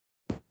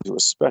Do a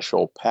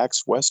special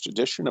PAX West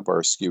edition of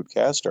our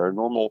Skewedcast. Our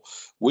normal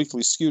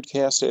weekly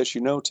Skewedcast, as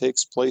you know,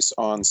 takes place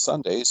on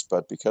Sundays,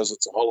 but because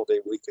it's a holiday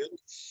weekend,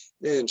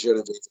 and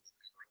Genevieve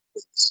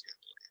is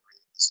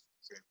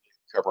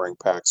covering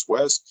PAX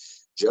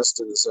West,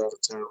 Justin is out of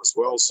town as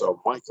well, so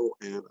Michael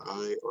and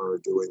I are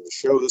doing the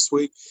show this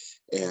week,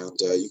 and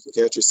you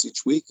can catch us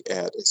each week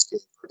at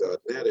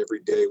skewedcast.net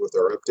every day with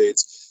our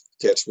updates.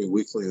 Catch me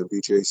weekly on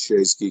BJ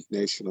Shea's Geek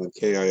Nation on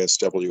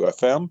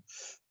KISWFM,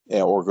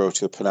 or go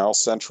to Pinal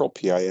Central,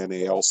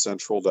 PINAL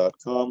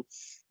Central.com,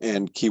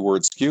 and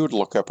keyword skewed.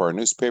 Look up our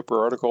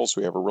newspaper articles.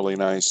 We have a really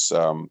nice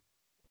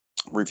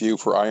review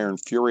for Iron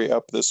Fury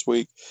up this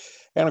week.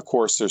 And of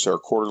course, there's our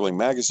quarterly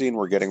magazine.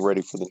 We're getting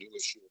ready for the new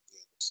issue at the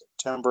end of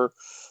September.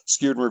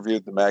 Skewed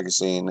reviewed the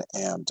magazine,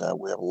 and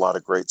we have a lot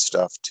of great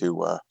stuff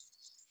to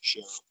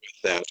share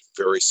with that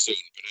very soon.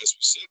 But as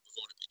we said,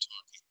 we're going to be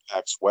talking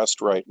PAX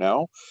West right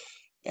now.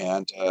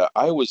 And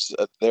I was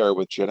there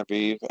with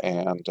Genevieve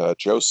and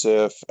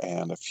Joseph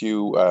and a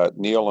few,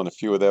 Neil and a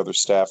few of the other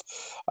staff.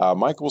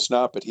 Michael's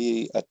not, but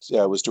he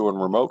was doing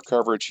remote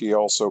coverage. He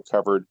also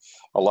covered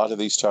a lot of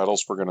these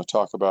titles we're going to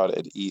talk about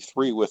at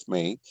E3 with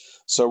me.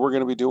 So we're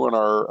going to be doing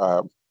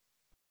our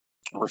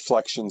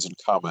reflections and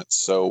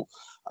comments. So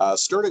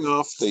starting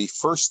off, the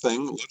first thing,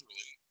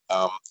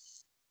 literally,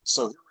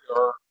 so here we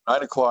are,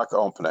 9 o'clock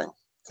opening,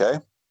 okay?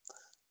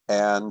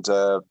 And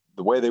the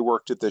way they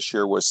worked it this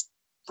year was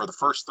for the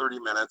first 30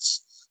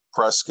 minutes,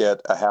 press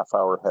get a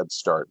half-hour head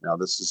start. Now,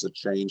 this is a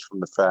change from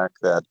the fact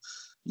that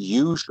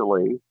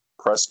usually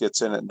press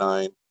gets in at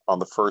 9 on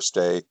the first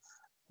day.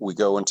 We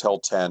go until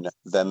 10,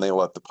 then they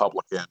let the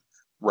public in.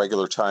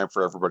 Regular time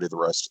for everybody the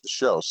rest of the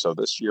show. So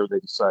this year they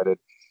decided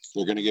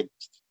they're going to give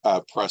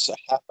press a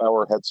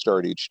half-hour head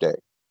start each day.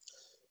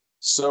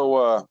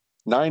 So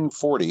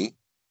 9:40,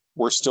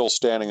 we're still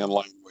standing in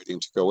line waiting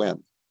to go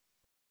in.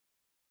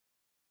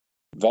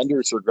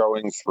 Vendors are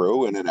going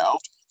through in and out.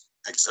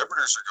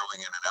 Exhibitors are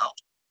going in and out,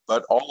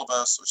 but all of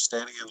us are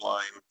standing in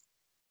line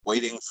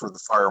waiting for the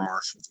fire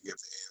marshal to give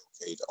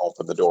the AOK to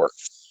open the door.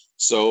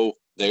 So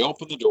they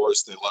open the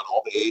doors, they let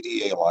all the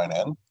ADA line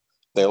in,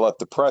 they let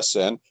the press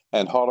in,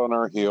 and hot on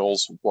our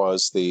heels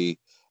was the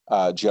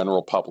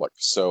general public.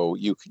 So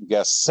you can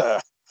guess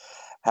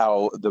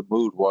how the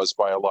mood was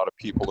by a lot of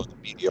people in the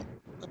media.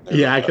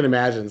 Yeah, I can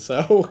imagine.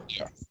 So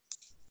yeah.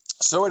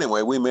 So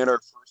anyway, we made our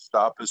first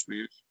stop as we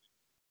used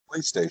the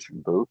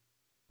PlayStation booth.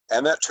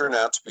 And that turned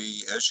out to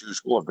be, as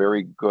usual, a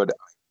very good idea.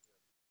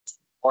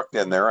 Walked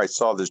in there, I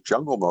saw this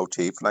jungle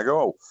motif, and I go,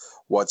 oh,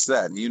 what's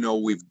that? And you know,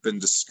 we've been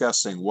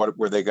discussing what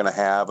were they going to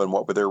have and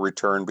what would their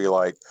return be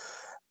like.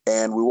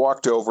 And we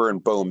walked over,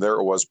 and boom, there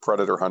it was,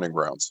 Predator Hunting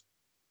Grounds.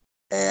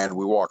 And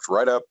we walked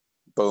right up,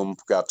 boom,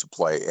 got to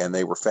play. And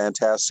they were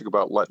fantastic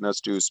about letting us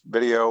do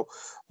video,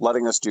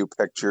 letting us do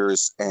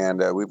pictures, and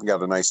we even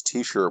got a nice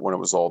T-shirt when it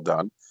was all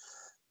done.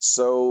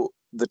 So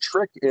the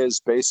trick is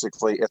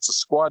basically it's a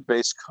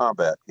squad-based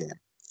combat game.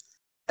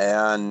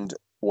 And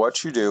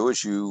what you do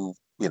is you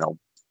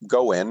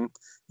go in,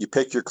 you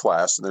pick your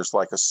class, and there's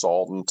like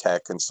assault and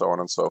tech and so on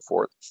and so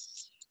forth.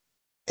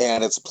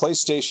 And it's a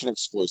PlayStation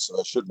exclusive.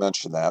 I should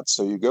mention that.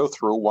 So you go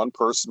through, one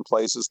person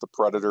plays as the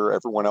Predator,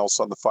 everyone else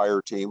on the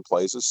fire team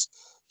plays as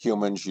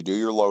humans. You do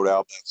your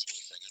loadout, that sort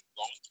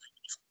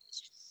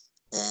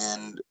of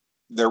thing. And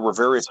there were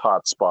various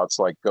hot spots,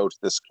 like go to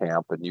this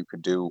camp, and you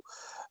could do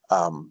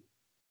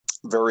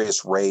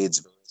various raids,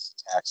 various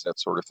attacks, that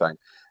sort of thing.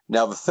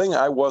 Now, the thing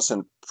I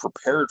wasn't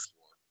prepared for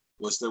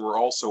was there were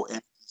also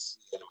NPC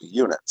enemy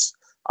units.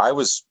 I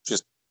was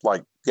just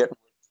like getting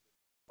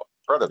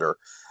Predator.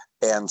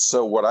 And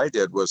so what I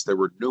did was there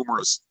were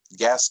numerous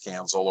gas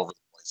cans all over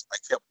the place. I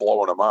kept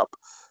blowing them up,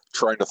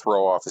 trying to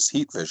throw off his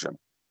heat vision.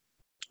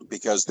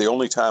 Because the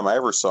only time I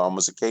ever saw him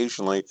was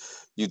occasionally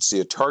you'd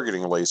see a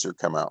targeting laser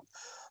come out.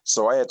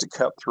 So I had to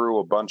cut through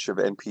a bunch of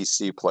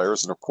NPC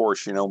players. And of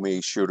course, you know me,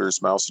 shooters,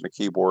 mouse and a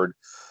keyboard,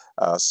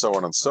 so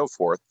on and so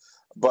forth.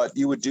 But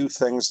you would do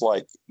things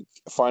like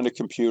find a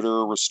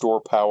computer,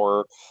 restore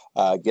power,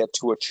 get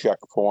to a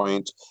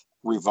checkpoint,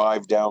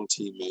 revive down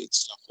teammates,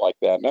 stuff like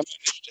that. And I'm going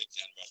to take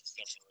that about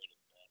 7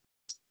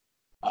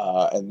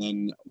 or 8 of them. And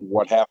then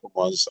what happened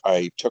was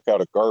I took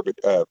out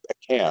a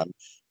can.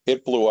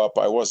 It blew up.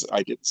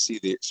 I didn't see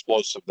the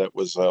explosive that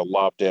was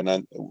lobbed in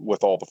and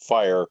with all the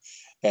fire,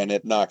 and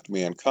it knocked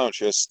me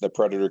unconscious. The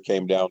Predator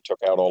came down, took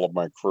out all of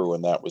my crew,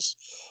 and that was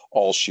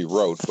all she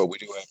wrote. But we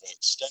do have an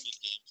extended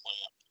gameplay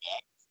after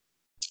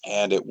that,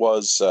 and it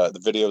was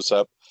the video's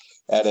up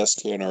at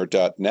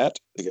sknr.net.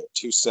 They got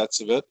 2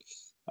 sets of it.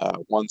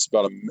 One's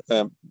about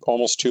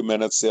almost 2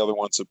 minutes. The other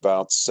one's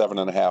about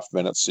 7.5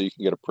 minutes, so you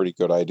can get a pretty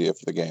good idea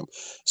for the game.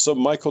 So,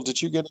 Michael,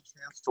 did you get a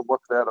chance to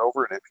look that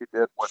over? And if you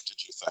did, what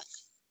did you think?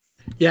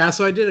 Yeah,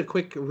 so I did a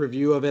quick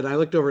review of it. I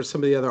looked over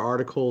some of the other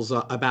articles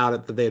about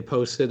it that they had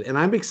posted, and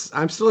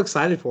I'm still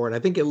excited for it. I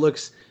think it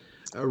looks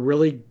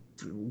really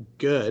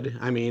good.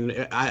 I mean,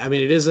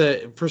 it is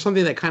for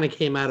something that kind of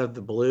came out of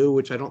the blue,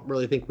 which I don't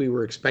really think we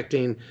were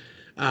expecting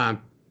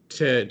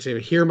to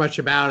hear much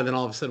about, and then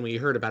all of a sudden we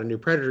heard about a new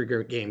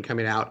Predator game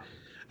coming out.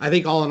 I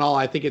think all in all,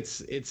 I think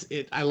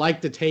I like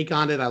the take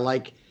on it. I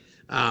like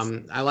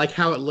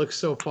how it looks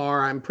so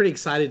far. I'm pretty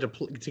excited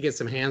to get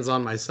some hands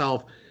on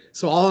myself.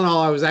 So all in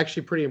all, I was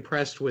actually pretty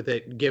impressed with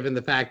it, given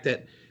the fact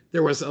that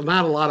there was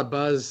not a lot of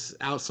buzz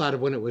outside of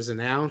when it was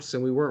announced,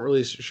 and we weren't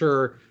really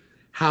sure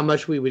how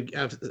much we would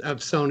of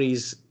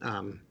Sony's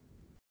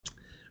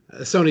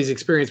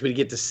experience we'd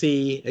get to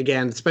see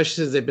again,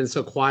 especially since they've been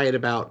so quiet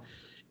about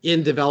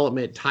in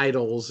development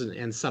titles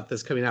and stuff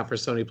that's coming out for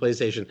Sony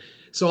PlayStation.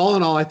 So all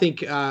in all, I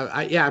think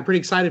I'm pretty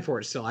excited for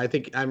it still. I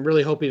think I'm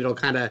really hoping it'll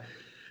kind of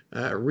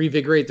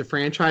revigorate the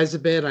franchise a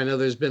bit. I know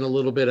there's been a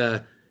little bit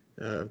of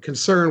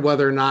concern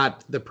whether or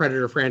not the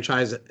Predator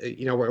franchise,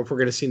 if we're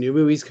going to see new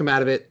movies come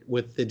out of it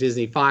with the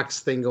Disney Fox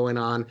thing going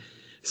on.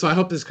 So I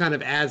hope this kind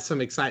of adds some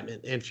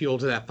excitement and fuel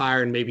to that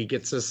fire and maybe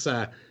gets us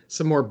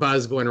some more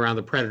buzz going around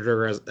the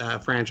Predator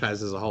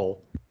franchise as a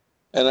whole.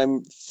 And I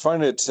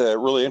find it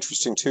really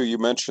interesting, too. You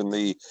mentioned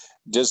the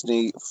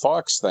Disney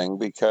Fox thing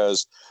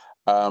because,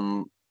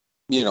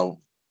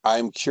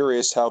 I'm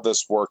curious how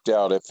this worked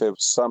out. If it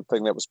was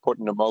something that was put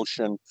into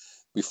motion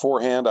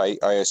beforehand, I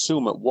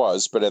assume it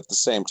was, but at the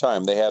same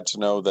time, they had to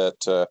know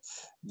that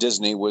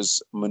Disney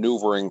was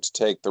maneuvering to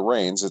take the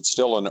reins. It's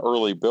still an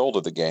early build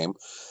of the game,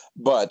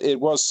 but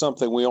it was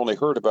something we only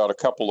heard about a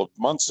couple of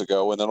months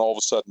ago, and then all of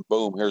a sudden,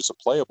 boom, here's a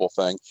playable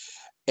thing.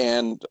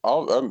 And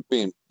I'm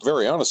being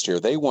very honest here,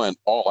 they went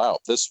all out.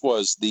 This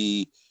was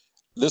the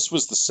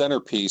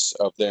centerpiece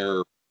of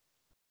their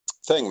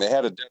thing. They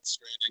had a Death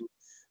Stranding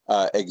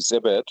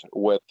exhibit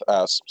with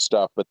some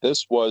stuff, but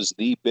this was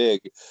the big,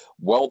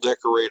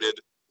 well-decorated,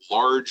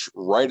 large,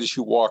 right as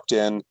you walked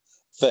in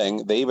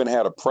thing. They even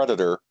had a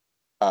Predator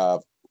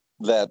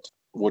that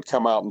would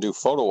come out and do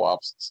photo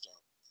ops and stuff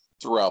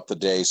throughout the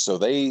day. So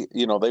they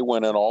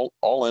went in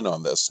all in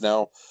on this.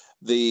 Now,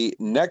 the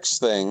next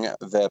thing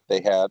that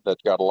they had that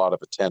got a lot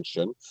of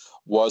attention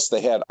was they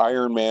had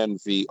Iron Man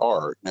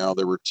VR. Now,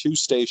 there were 2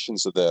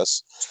 stations of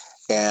this,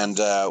 and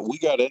we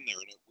got in there,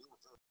 and we were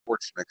very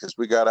fortunate because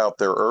we got out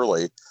there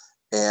early.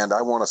 And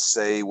I want to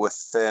say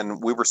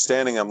we were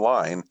standing in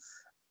line,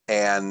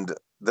 and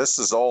this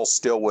is all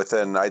still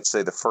within, I'd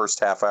say, the first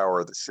half hour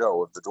of the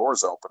show of the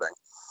doors opening.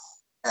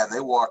 And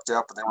they walked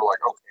up, and they were like,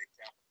 okay,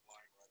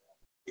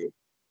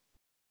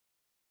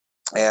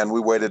 and we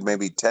waited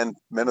maybe 10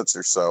 minutes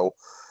or so,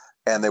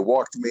 and they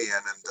walked me in,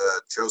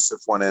 and Joseph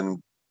went in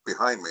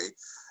behind me.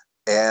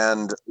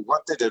 And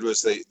what they did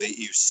was they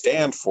used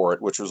stand for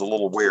it, which was a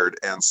little weird.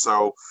 And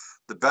so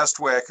the best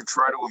way I could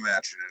try to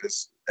imagine it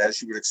is,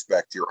 as you would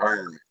expect, your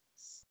Iron Man.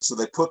 So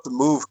they put the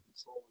move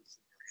controllers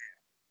in your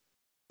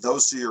hand.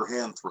 Those are your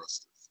hand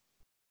thrusters.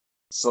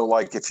 So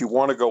like if you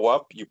want to go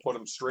up, you put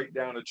them straight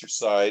down at your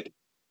side,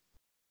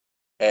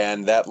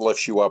 and that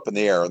lifts you up in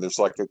the air. And there's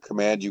like a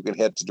command you can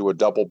hit to do a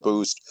double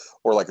boost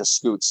or like a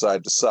scoot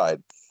side to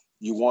side.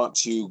 You want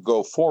to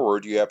go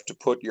forward, you have to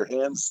put your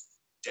hands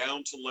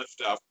down to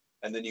lift up,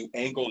 and then you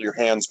angle your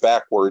hands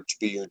backward to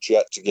be your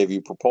jet to give you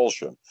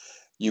propulsion.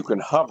 You can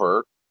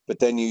hover, but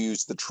then you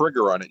use the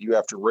trigger on it. You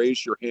have to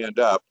raise your hand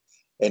up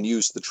and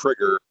use the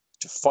trigger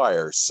to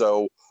fire.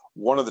 So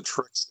one of the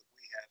tricks that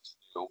we had to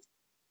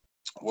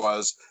do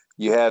was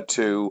you had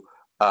to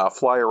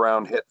fly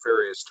around, hit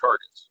various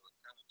targets.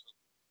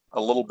 A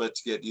little bit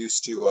to get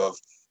used to of,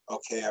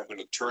 okay, I'm going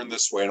to turn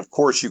this way. And of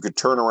course you could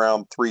turn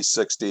around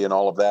 360 and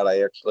all of that.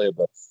 I actually have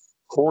a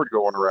cord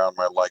going around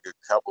my leg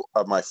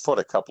my foot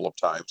a couple of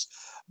times,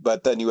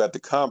 but then you had the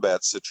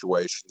combat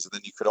situations, and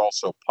then you could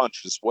also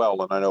punch as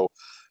well. And I know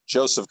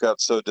Joseph got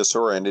so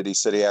disoriented, he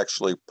said he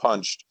actually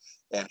punched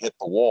and hit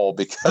the wall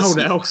because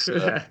he was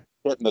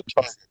hitting the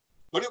target.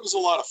 But it was a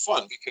lot of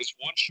fun because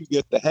once you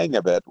get the hang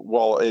of it,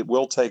 well, it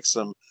will take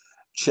some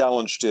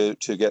challenge to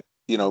get,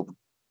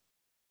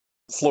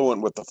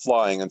 fluent with the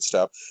flying and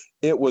stuff.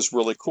 It was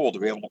really cool to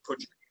be able to put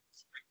your hands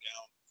straight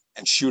down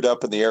and shoot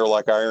up in the air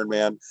like Iron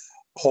Man,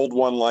 hold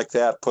one like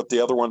that, put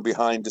the other one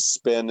behind to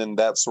spin and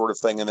that sort of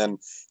thing, and then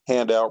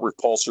hand out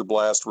repulsor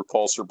blast.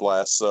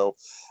 So,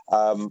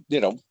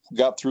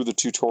 got through the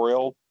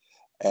tutorial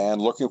and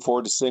looking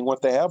forward to seeing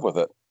what they have with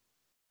it.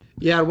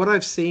 Yeah, what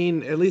I've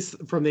seen, at least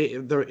from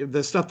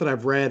the stuff that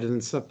I've read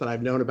and stuff that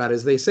I've known about,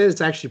 is they say it's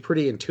actually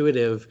pretty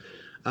intuitive.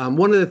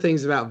 One of the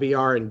things about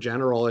VR in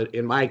general,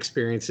 in my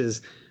experience,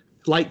 is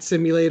flight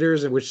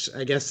simulators, which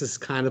I guess this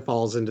kind of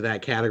falls into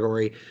that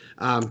category,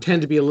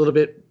 tend to be a little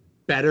bit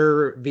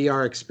better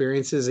VR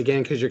experiences,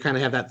 again, because you kind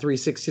of have that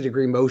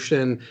 360-degree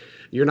motion.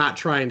 You're not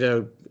trying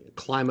to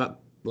climb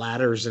up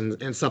ladders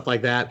and stuff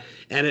like that.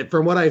 And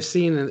from what I've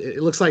seen,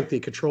 it looks like the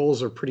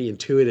controls are pretty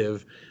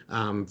intuitive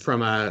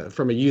from a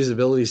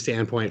usability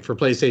standpoint for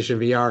PlayStation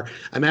VR.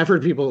 I've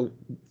heard people,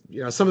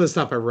 some of the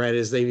stuff I've read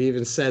is they've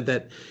even said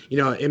that,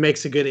 it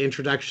makes a good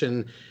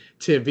introduction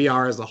to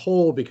VR as a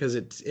whole because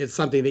it's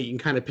something that you can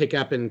kind of pick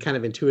up and kind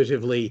of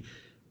intuitively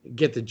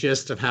get the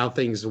gist of how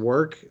things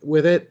work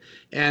with it.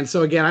 And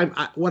so again,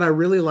 what I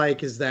really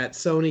like is that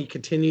Sony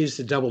continues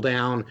to double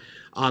down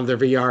on their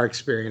VR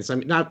experience. I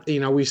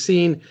mean, we've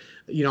seen,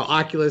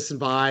 Oculus and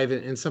Vive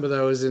and some of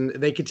those, and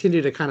they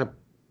continue to kind of,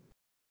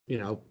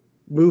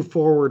 move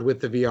forward with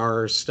the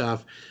VR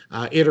stuff,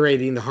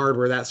 iterating the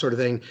hardware, that sort of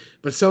thing.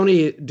 But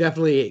Sony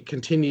definitely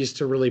continues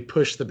to really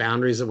push the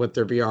boundaries of what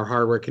their VR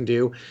hardware can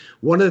do.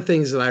 One of the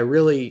things that I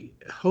really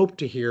hope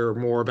to hear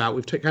more about,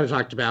 we've kind of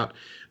talked about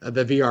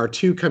the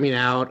VR2 coming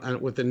out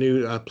with the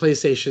new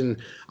PlayStation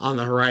on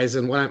the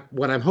horizon.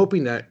 What I'm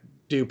hoping to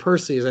do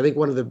personally is, I think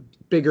one of the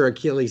bigger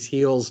Achilles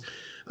heels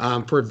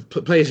for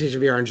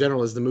PlayStation VR in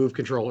general is the Move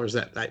controllers,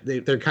 that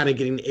they're kind of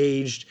getting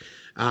aged.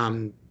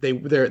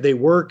 They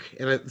work,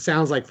 and it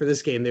sounds like for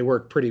this game they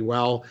work pretty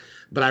well.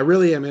 But I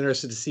really am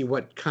interested to see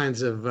what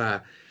kinds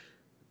of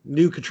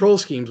new control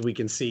schemes we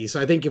can see.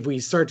 So I think if we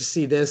start to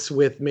see this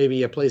with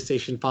maybe a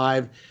PlayStation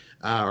 5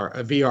 or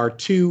a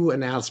VR2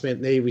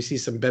 announcement, maybe we see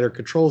some better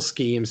control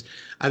schemes.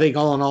 I think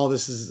all in all,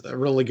 this is a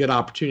really good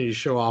opportunity to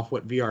show off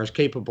what VR is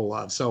capable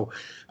of. So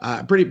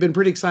been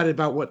pretty excited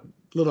about what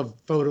little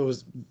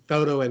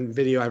photo and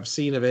video I've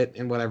seen of it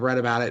and what I've read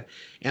about it,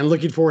 and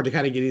looking forward to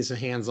kind of getting some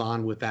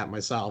hands-on with that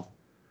myself.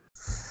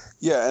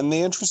 Yeah, and the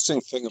interesting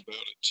thing about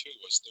it too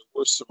is there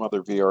were some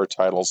other VR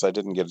titles I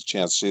didn't get a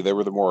chance to see. They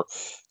were the more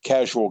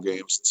casual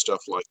games and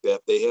stuff like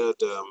that. They had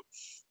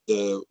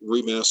the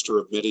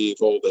remaster of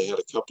Medieval. They had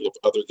a couple of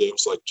other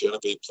games like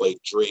Genevieve Played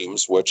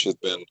Dreams, which had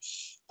been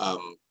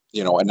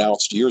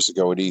announced years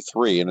ago at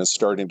E3 and is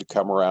starting to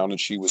come around, and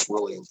she was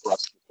really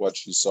impressed with what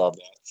she saw of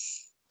that.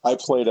 I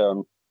played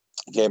a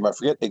game, I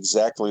forget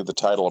exactly the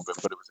title of it,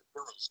 but it was a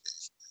Heroes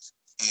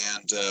game.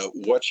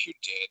 And what you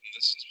did, and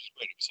this is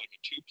great, it was like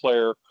a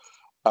two-player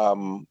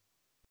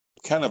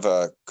kind of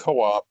a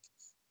co-op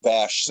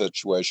bash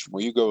situation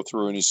where you go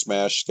through and you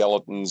smash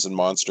skeletons and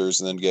monsters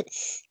and then get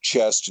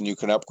chests, and you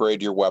can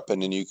upgrade your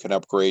weapon and you can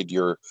upgrade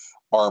your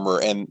armor.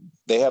 And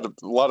they had a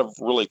lot of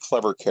really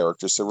clever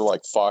characters. They were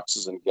like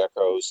foxes and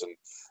geckos and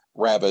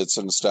rabbits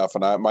and stuff.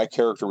 And my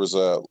character was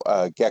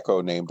a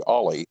gecko named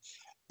Ollie.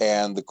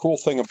 And the cool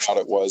thing about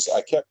it was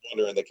I kept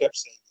wondering, they kept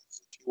saying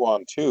it was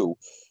a 2-on-2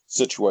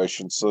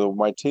 situation. So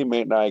my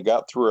teammate and I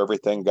got through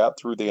everything, got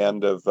through the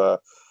end of the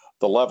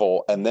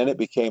level, and then it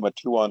became a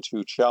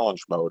 2-on-2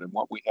 challenge mode. And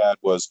what we had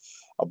was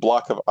a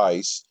block of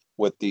ice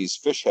with these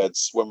fish heads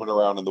swimming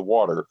around in the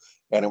water.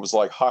 And it was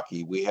like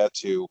hockey. We had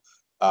to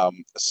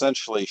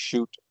essentially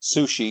shoot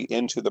sushi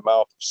into the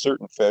mouth of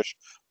certain fish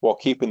while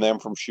keeping them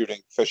from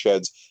shooting fish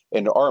heads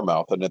into our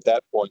mouth. And at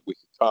that point, we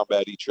could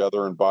combat each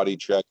other and body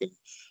check. And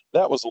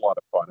that was a lot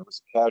of fun. It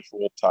was a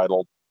casual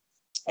title.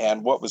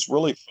 And what was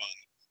really fun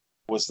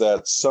was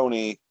that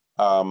Sony,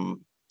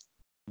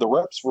 the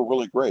reps were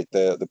really great.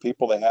 The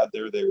people they had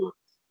there,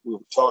 we were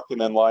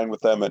talking in line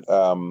with them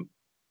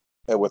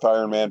with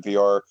Iron Man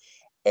VR,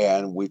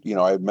 and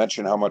I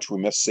mentioned how much we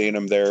missed seeing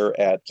them there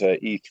at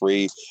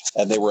E3,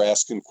 and they were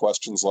asking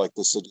questions like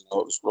this. It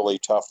was really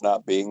tough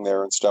not being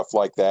there and stuff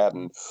like that.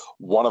 And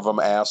one of them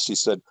asked, he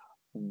said,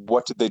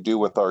 "What did they do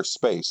with our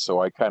space?"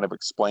 So I kind of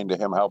explained to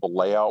him how the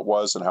layout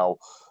was and how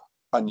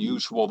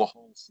unusual the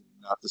whole thing,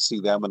 not to see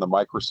them in the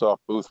Microsoft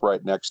booth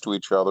right next to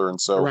each other.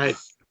 And so Right.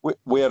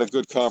 we had a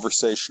good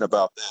conversation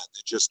about that.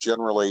 It just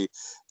generally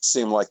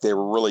seemed like they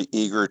were really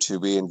eager to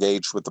be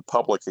engaged with the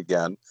public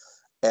again.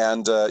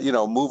 And,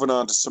 moving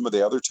on to some of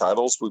the other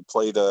titles, we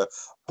played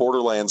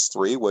Borderlands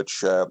 3,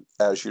 which,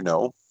 as you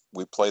know,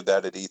 we played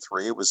that at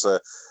E3. It was a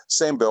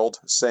same build,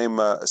 same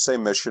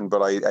mission,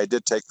 but I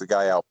did take the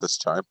guy out this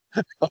time.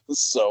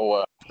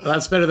 So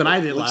that's better than I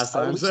did last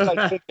time. So.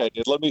 I think I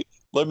did.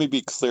 Let me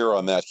be clear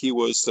on that. He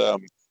was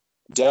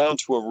down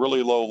to a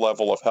really low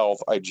level of health.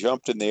 I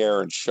jumped in the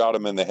air and shot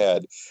him in the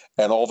head,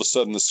 and all of a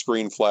sudden the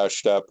screen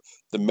flashed up.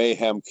 The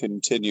mayhem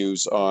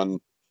continues on.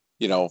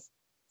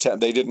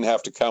 They didn't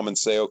have to come and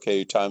say,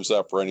 "Okay, time's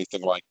up" or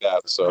anything like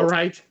that. So, all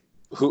right.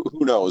 Who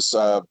knows?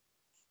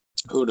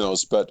 Who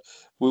knows? But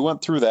we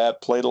went through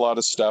that, played a lot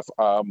of stuff.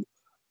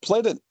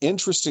 Played an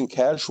interesting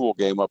casual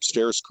game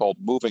upstairs called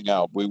Moving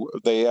Out.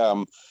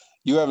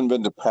 You haven't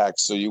been to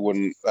PAX, so you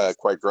wouldn't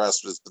quite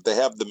grasp this, but they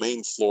have the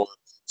main floor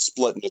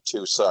split into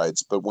two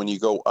sides. But when you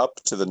go up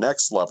to the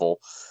next level,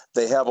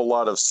 they have a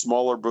lot of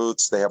smaller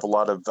booths. They have a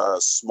lot of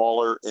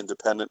smaller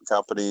independent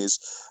companies.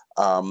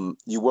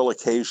 You will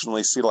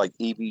occasionally see, like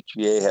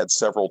EVGA had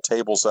several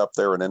tables up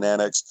there in an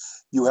annex.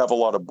 You have a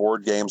lot of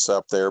board games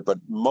up there, but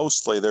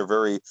mostly they're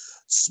very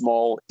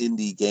small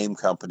indie game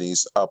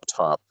companies up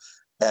top.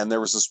 And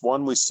there was this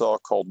one we saw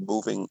called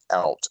Moving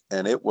Out,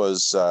 and it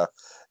was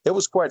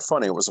quite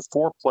funny. It was a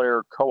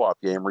 4-player co-op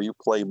game where you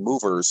play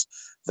movers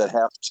that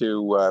have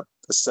to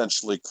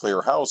essentially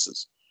clear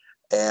houses.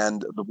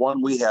 And the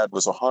one we had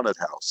was a haunted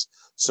house.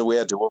 So we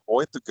had to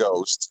avoid the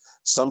ghosts.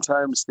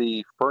 Sometimes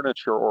the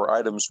furniture or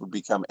items would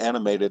become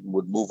animated and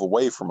would move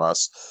away from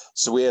us.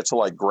 So we had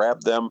to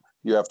grab them.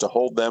 You have to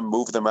hold them,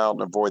 move them out,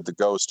 and avoid the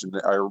ghost. And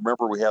I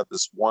remember we had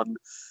this one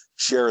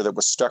chair that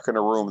was stuck in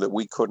a room that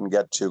we couldn't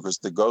get to because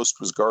the ghost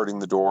was guarding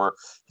the door.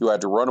 You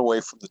had to run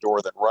away from the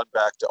door, then run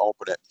back to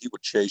open it. He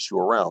would chase you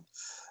around.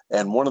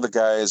 And one of the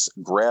guys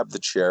grabbed the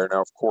chair. Now,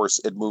 of course,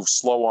 it moves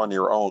slow on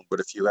your own, but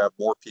if you have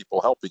more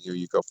people helping you,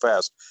 you go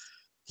fast.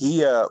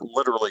 He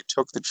literally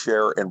took the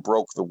chair and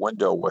broke the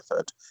window with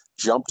it,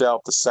 jumped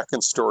out the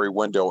second story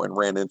window and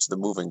ran into the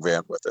moving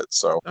van with it.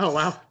 So Oh,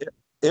 wow.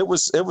 it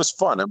was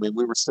fun. I mean,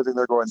 we were sitting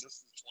there going, "This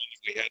is one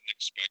that we hadn't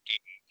expected."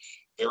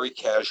 Very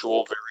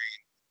casual, very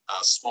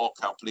small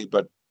company,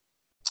 but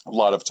a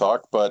lot of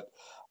talk. But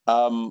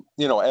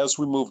as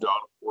we moved on,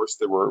 of course,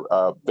 there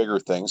were bigger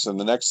things, and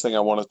the next thing I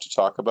wanted to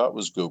talk about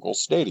was Google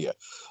Stadia.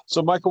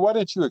 So, Michael, why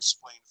don't you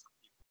explain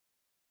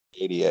what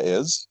Stadia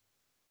is?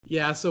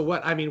 Yeah, so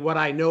what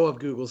I know of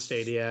Google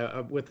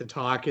Stadia with the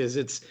talk is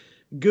it's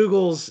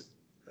Google's.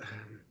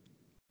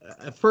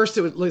 At first,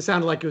 it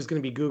sounded like it was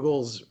going to be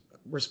Google's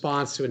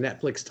response to a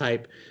Netflix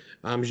type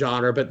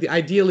genre, but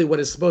ideally,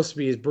 what it's supposed to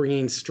be is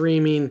bringing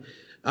streaming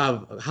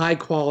of high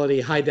quality,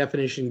 high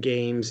definition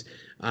games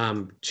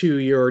to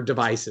your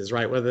devices,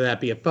 right? Whether that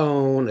be a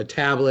phone, a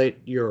tablet,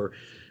 your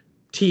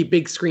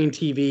big screen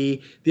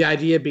TV. The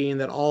idea being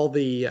that all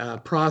the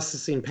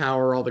processing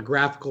power, all the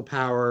graphical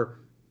power,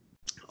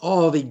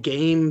 all the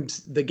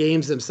games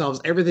themselves,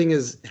 everything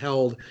is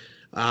held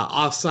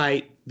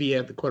offsite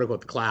via the quote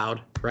unquote the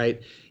cloud,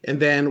 right? And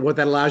then what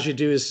that allows you to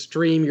do is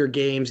stream your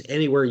games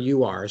anywhere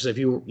you are. So if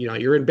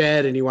you're in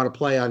bed and you want to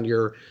play on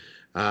your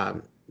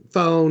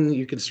phone,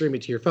 you can stream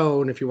it to your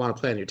phone. If you want to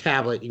play on your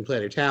tablet, you can play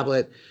on your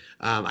tablet.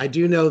 I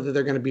do know that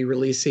they're going to be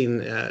releasing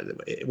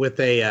with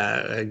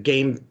a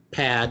game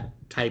pad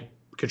type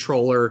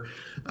controller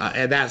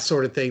and that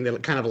sort of thing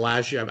that kind of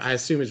allows you, I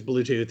assume it's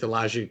Bluetooth,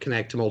 allows you to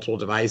connect to multiple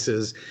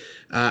devices.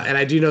 And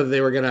I do know that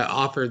they were going to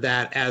offer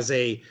that as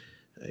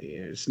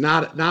it's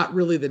not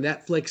really the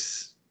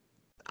Netflix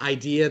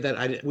idea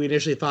that we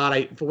initially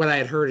thought. For what I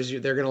had heard is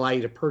they're going to allow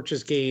you to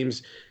purchase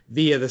games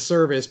via the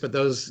service, but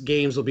those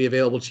games will be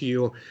available to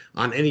you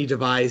on any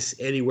device,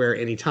 anywhere,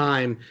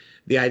 anytime.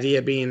 The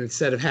idea being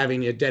instead of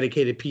having a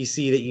dedicated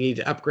PC that you need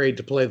to upgrade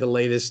to play the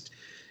latest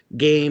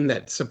game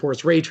that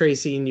supports ray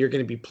tracing, you're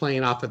going to be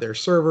playing off of their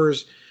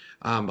servers.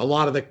 A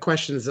lot of the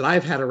questions that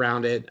I've had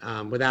around it,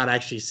 without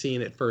actually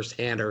seeing it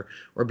firsthand or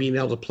being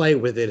able to play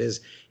with it,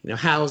 is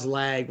how's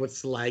lag?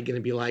 What's the lag going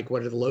to be like?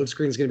 What are the load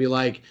screens going to be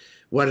like?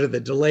 What are the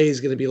delays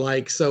going to be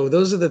like? So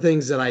those are the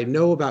things that I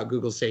know about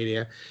Google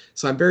Stadia.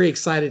 So I'm very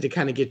excited to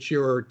kind of get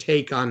your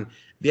take on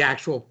the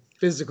actual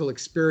physical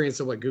experience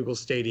of what Google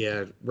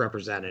Stadia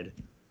represented.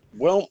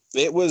 Well,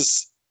 it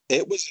was an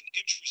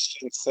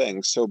interesting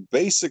thing. So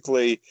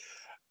basically,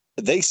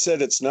 they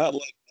said it's not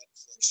like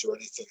Netflix or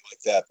anything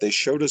like that. They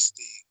showed us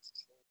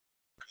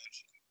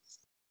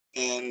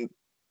and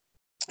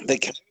they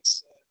kind of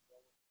said,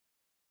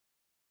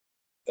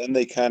 then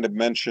they kind of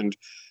mentioned,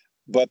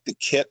 but the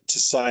kit to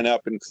sign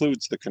up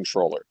includes the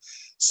controller.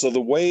 So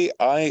the way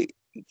I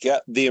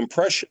get the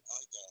impression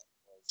I got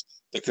was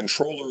the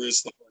controller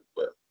is the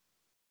hardware,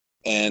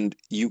 and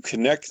you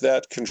connect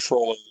that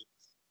controller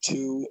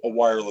to a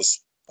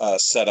wireless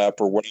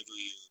setup or whatever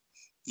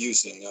you're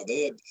using. Now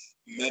they had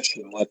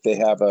mentioned like they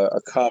have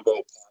a combo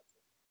pack,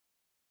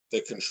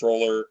 the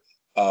controller,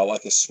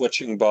 like a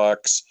switching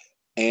box,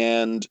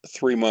 and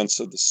 3 months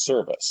of the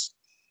service.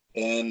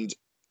 And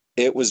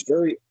it was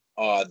very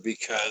odd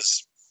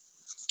because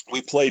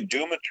we played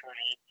Doom Eternal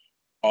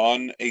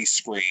on a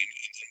screen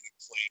and then we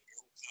played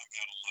Mortal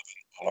Kombat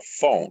 11 on a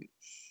phone.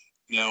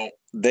 Now,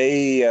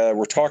 they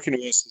were talking to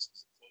us this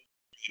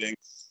meeting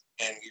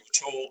and we were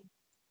told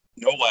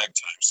no lag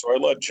time. So I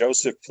let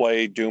Joseph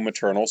play Doom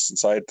Eternal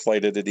since I had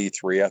played it at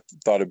E3. I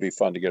thought it'd be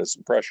fun to get his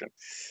impression.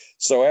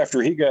 So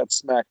after he got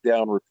smacked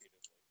down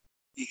repeatedly,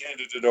 he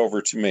handed it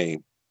over to me.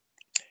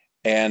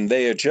 And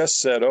they had just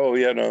said, oh,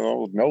 yeah,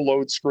 no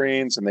load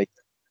screens. And they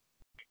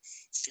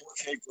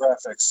 4K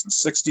graphics and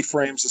 60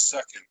 frames a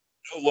second,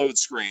 no load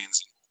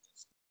screens.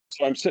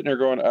 So I'm sitting there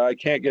going, I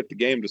can't get the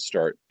game to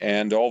start.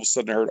 And all of a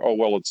sudden I heard, oh,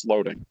 well, it's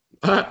loading.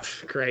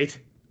 Great.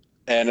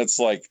 And it's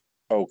like,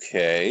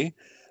 okay.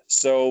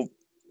 So,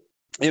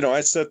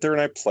 I sat there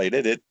and I played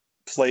it. It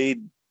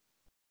played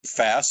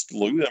fast,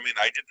 Lou. I mean,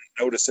 I didn't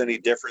notice any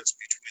difference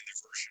between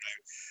the version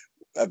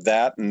of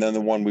that and then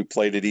the one we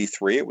played at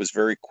E3. It was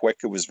very quick.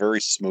 It was very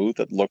smooth.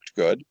 It looked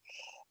good.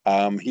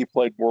 He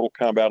played Mortal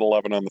Kombat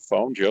 11 on the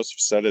phone. Joseph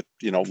said it,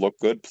 looked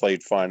good,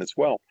 played fine as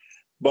well.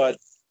 But,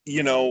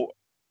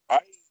 I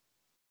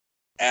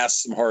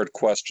asked some hard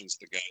questions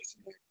to the guys.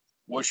 And I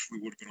wish we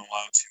would have been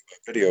allowed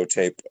to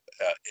videotape it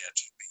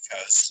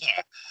because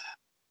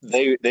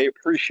they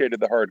appreciated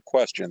the hard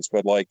questions.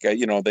 But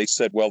they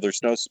said, well,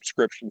 there's no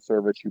subscription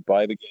service. You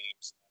buy the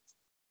games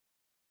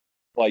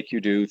like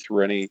you do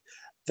through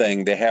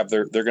anything. They're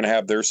going to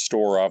have their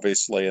store,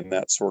 obviously, and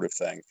that sort of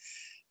thing.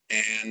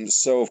 And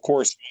so, of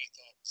course,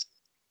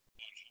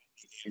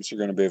 games are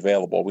going to be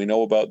available. We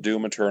know about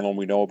Doom Eternal,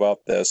 we know about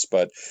this,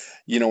 but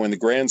in the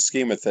grand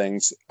scheme of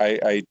things,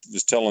 I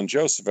was telling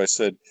Joseph, I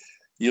said,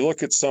 you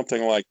look at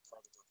something like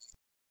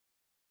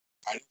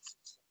I don't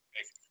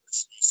make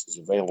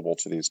exclusives available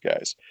to these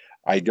guys.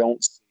 I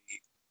don't see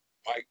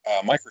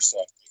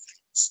Microsoft making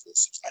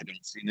exclusives. I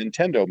don't see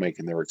Nintendo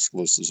making their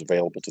exclusives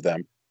available to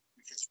them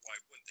because why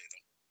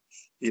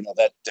would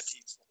they? That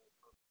defeats the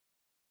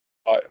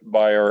whole purpose.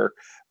 Buy or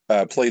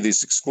play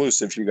these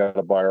exclusives. You got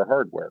to buy our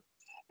hardware.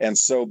 And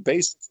so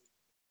basically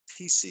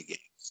PC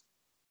games.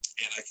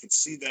 And I can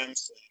see them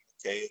saying,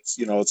 okay,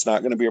 it's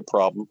not going to be a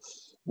problem.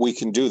 We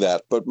can do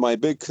that. But my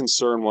big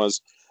concern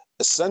was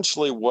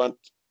essentially what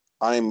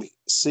I'm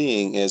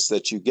seeing is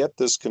that you get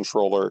this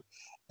controller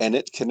and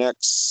it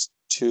connects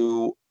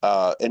to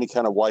any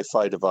kind of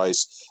Wi-Fi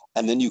device,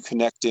 and then you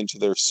connect into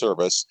their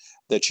service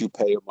that you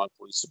pay a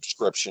monthly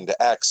subscription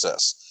to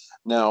access.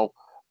 Now,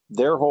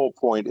 their whole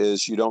point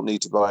is you don't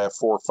need to buy a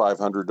 $400 or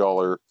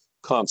 $500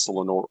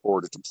 console in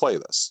order to play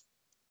this.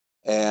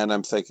 And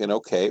I'm thinking,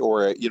 okay,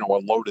 or a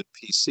loaded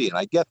PC, and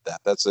I get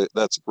that. That's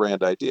a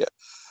grand idea.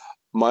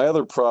 My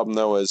other problem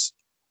though is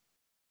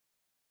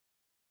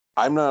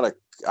I'm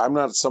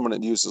not someone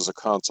that uses a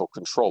console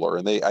controller,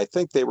 and I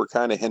think they were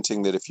kind of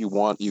hinting that if you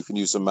want, you can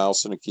use a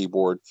mouse and a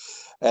keyboard,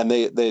 and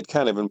they had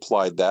kind of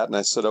implied that, and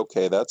I said,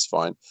 okay, that's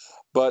fine.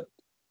 But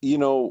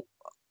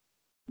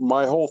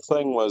my whole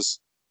thing was,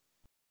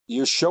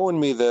 you're showing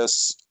me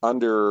this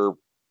under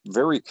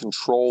very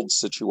controlled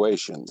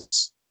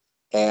situations,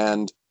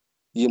 and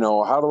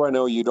how do I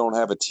know you don't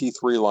have a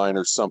T3 line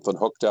or something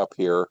hooked up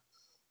here,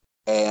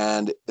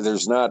 and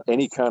there's not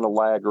any kind of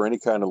lag or any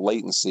kind of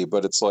latency?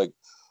 But it's like,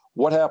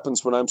 what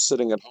happens when I'm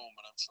sitting at home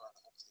and I'm trying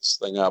to hook this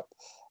thing up?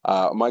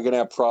 Am I going to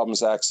have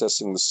problems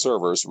accessing the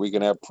servers? Are we going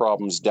to have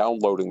problems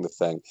downloading the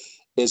thing?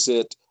 Is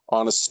it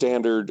on a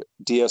standard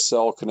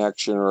DSL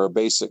connection or a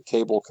basic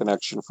cable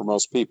connection for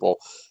most people?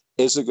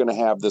 Is it going to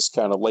have this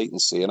kind of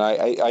latency? And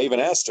I even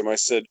asked him, I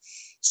said,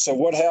 so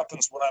what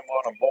happens when I'm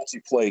on a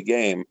multiplayer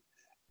game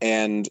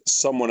and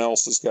someone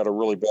else has got a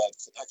really bad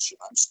connection?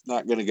 I'm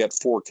not going to get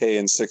 4K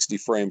and 60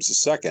 frames a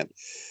second.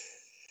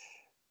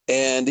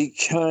 And he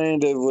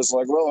kind of was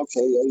like, well,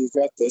 okay, yeah, you've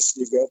got this,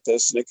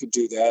 and it could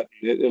do that,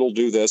 it'll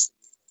do this.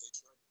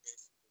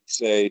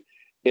 Say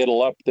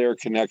it'll up their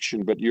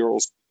connection, but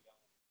yours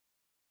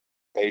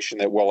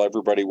that, well,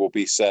 everybody will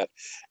be set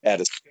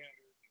at a standard.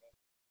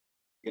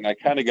 And I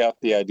kind of got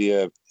the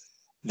idea of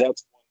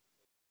that's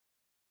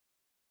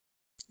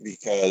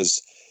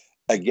because,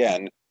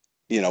 again,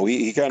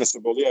 he kind of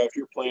said, well, yeah, if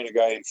you're playing a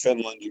guy in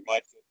Finland, you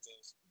might get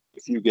this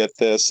if you get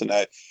this.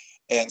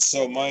 And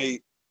so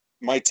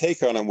my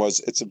take on it was,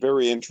 it's a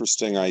very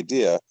interesting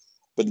idea,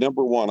 but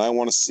number one, I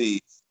want to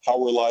see how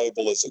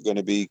reliable is it going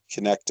to be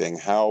connecting,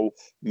 how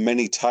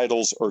many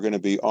titles are going to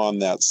be on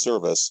that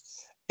service.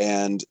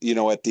 And,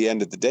 at the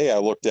end of the day, I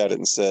looked at it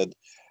and said,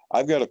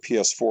 I've got a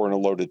PS4 and a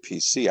loaded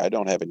PC. I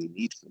don't have any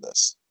need for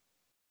this.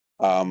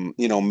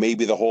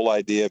 Maybe the whole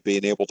idea of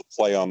being able to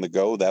play on the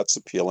go, that's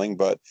appealing.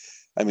 But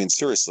I mean,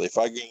 seriously, if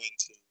I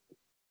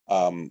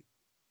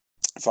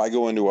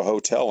go into a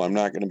hotel, I'm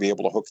not going to be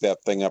able to hook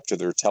that thing up to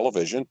their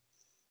television.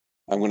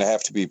 I'm going to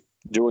have to be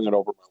doing it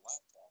over my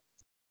laptop.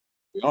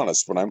 To be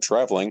honest, when I'm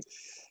traveling,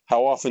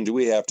 how often do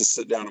we have to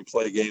sit down and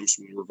play games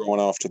when we're going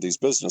off to these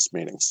business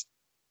meetings?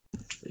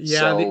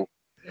 Yeah,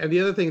 and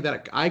the other thing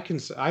that I'm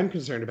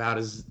concerned about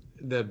is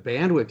the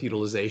bandwidth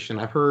utilization.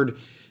 I've heard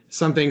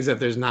some things that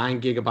there's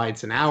 9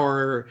 gigabytes an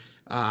hour.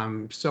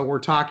 So we're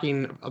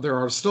talking, there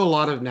are still a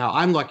lot of, now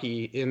I'm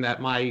lucky in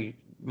that my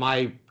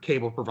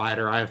cable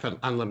provider, I have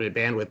unlimited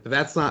bandwidth, but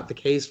that's not the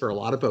case for a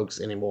lot of folks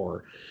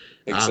anymore.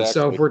 Exactly.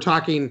 So if we're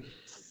talking,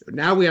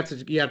 now you have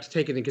to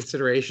take into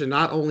consideration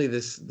not only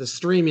the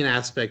streaming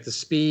aspect, the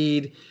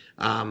speed,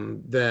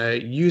 the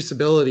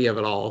usability of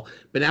it all,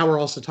 but now we're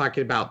also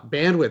talking about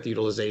bandwidth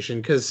utilization,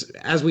 because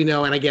as we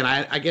know, and again,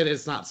 I get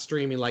it's not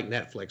streaming like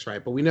Netflix,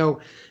 right? But we know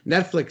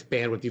Netflix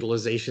bandwidth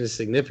utilization is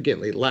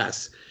significantly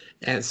less.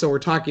 And so we're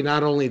talking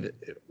not only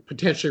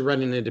potentially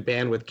running into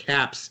bandwidth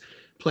caps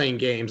playing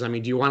games. I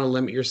mean, do you want to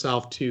limit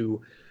yourself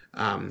to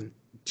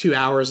 2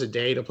 hours a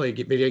day to play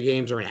video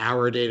games, or an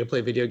hour a day to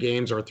play video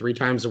games, or 3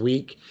 times a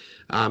week?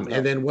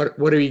 And then what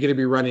are you going to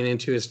be running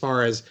into as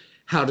far as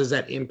how does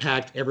that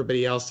impact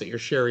everybody else that you're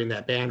sharing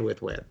that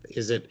bandwidth with?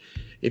 Is it,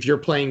 if you're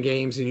playing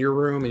games in your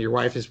room and your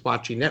wife is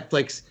watching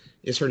Netflix,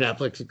 is her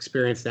Netflix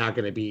experience now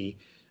going to be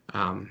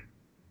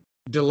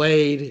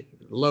delayed,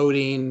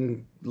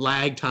 loading,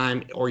 lag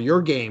time, or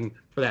your game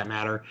for that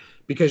matter,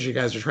 because you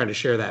guys are trying to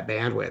share that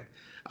bandwidth?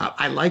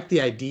 I like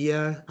the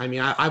idea. I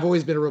mean, I've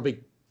always been a real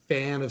big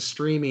fan of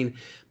streaming.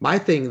 My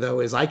thing though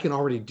is I can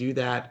already do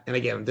that, and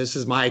again, this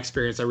is my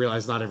experience. I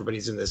realize not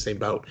everybody's in the same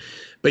boat,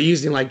 but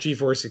using like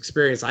GeForce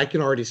Experience, I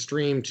can already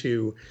stream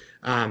to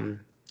an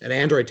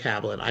Android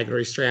tablet. I can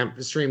already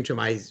stream to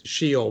my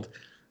Shield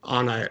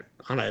on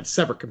a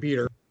separate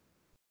computer,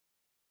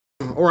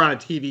 or on a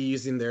TV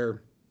using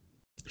their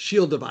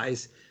Shield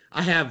device.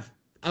 I have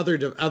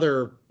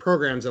other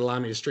programs that allow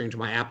me to stream to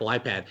my Apple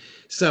iPad.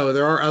 So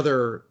there are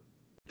other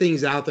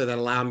things out there that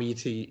allow me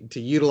to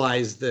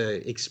utilize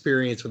the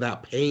experience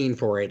without paying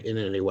for it in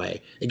any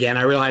way. Again,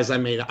 I realize I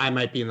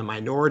might be in the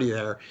minority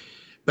there,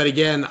 but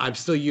again, I'm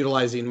still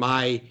utilizing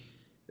my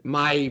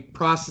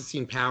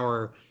processing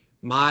power,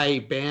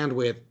 my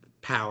bandwidth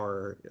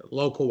power,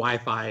 local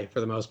Wi-Fi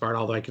for the most part,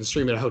 although I can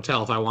stream at a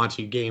hotel if I want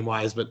to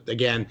game-wise. But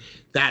again,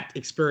 that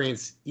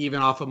experience, even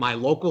off of my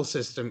local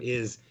system,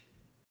 is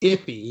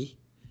iffy.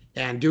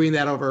 And doing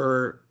that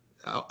over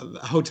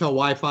hotel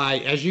Wi-Fi,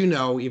 as you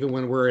know, even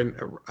when we're in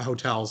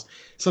hotels,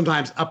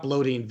 sometimes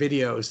uploading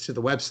videos to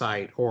the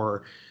website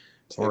or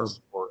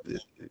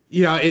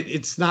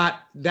it's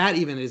not that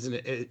even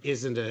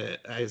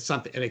isn't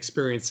something an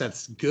experience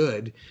that's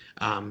good.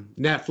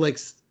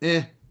 Netflix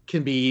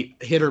can be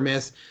hit or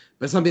miss,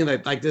 but something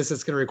like this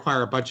that's going to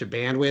require a bunch of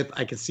bandwidth,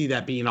 I can see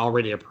that being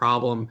already a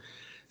problem.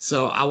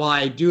 So while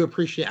I do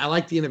appreciate, I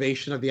like the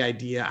innovation of the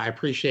idea. I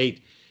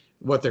appreciate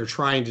what they're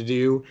trying to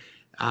do.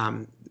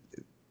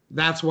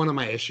 That's one of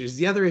my issues.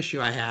 The other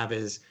issue I have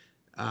is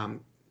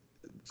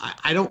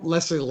I don't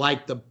necessarily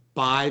like the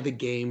buy the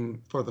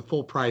game for the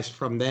full price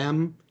from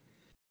them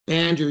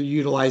and you're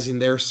utilizing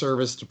their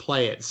service to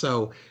play it.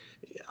 So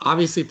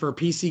obviously for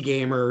PC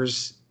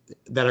gamers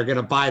that are going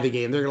to buy the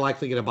game, they're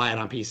likely going to buy it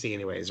on PC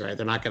anyways, right?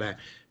 They're not going to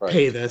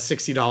pay the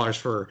 $60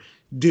 for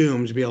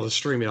Doom to be able to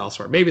stream it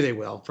elsewhere. Maybe they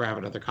will for have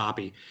another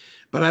copy.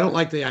 But I don't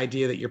like the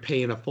idea that you're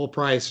paying a full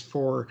price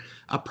for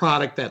a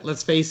product that,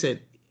 let's face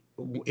it,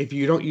 if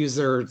you don't use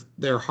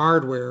their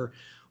hardware,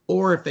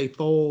 or if they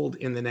fold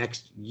in the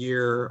next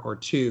year or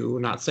two,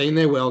 not saying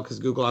they will because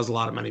Google has a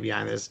lot of money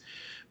behind this,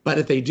 but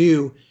if they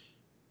do,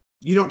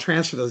 you don't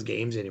transfer those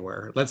games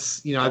anywhere.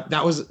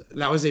 That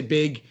was a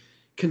big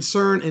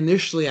concern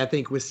initially, I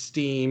think, with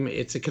Steam.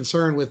 It's a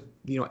concern with,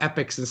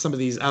 Epics and some of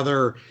these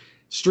other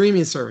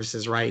streaming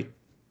services, right?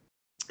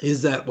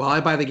 Is that while I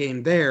buy the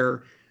game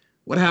there,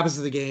 what happens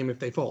to the game if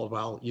they fold?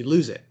 Well, you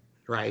lose it,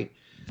 right?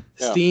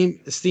 Yeah.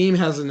 Steam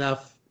has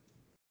enough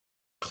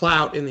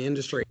clout in the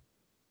industry,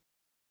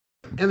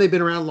 and they've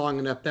been around long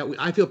enough that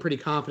I feel pretty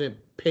confident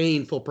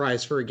paying full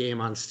price for a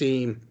game on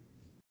Steam,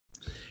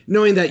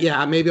 knowing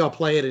that, maybe I'll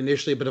play it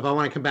initially, but if I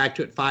want to come back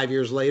to it 5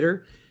 years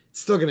later,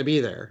 it's still going to be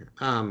there.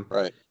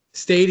 Right.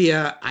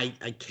 Stadia,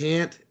 I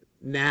can't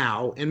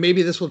now, and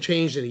maybe this will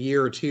change in a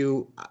year or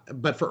two,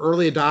 but for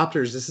early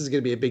adopters, this is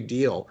going to be a big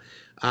deal.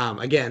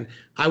 Again,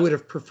 I would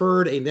have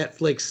preferred a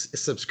Netflix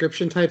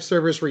subscription type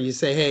service where you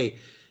say, hey,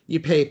 you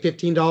pay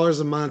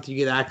 $15 a month, you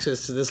get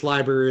access to this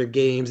library of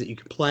games that you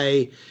can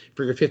play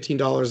for your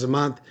 $15 a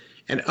month.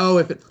 And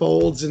if it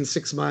folds in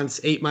 6 months,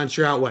 8 months,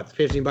 you're out,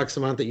 $15 a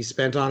month that you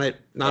spent on it?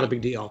 Not a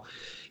big deal.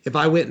 If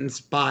I went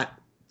and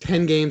bought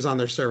 10 games on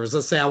their servers,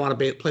 let's say I want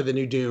to play the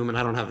new Doom and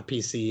I don't have a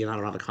PC and I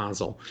don't have a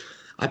console,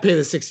 I pay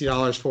the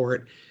 $60 for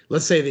it.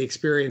 Let's say the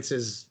experience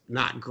is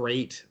not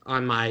great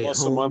on my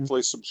plus home. A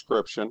monthly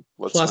subscription.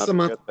 Plus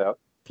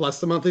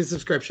the monthly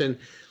subscription.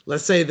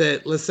 Let's say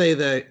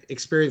the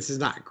experience is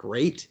not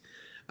great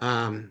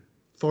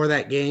for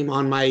that game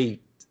on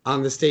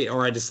the state,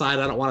 or I decide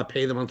I don't want to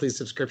pay the monthly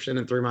subscription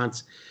in 3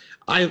 months.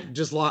 I'm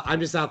just out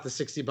the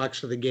 $60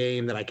 for the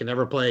game that I can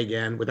never play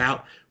again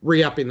without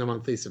re-upping the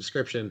monthly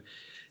subscription.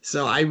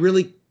 So I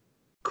really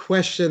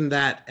question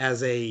that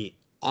as a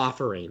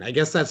offering. I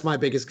guess that's my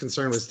biggest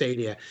concern with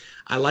Stadia.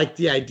 I like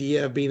the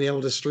idea of being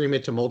able to stream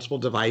it to multiple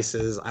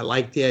devices. I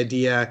like the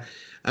idea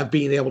of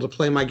being able to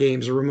play my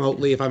games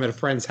remotely if I'm at a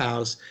friend's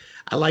house.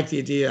 I like the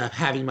idea of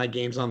having my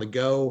games on the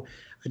go.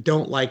 I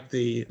don't like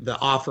the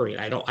offering.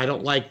 I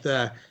don't like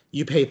the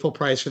you pay full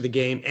price for the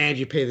game and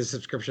you pay the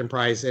subscription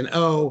price, and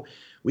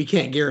we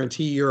can't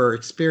guarantee your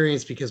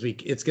experience because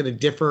it's going to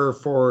differ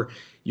for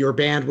your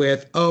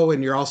bandwidth.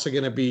 And you're also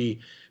going to be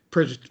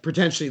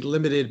potentially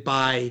limited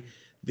by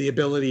the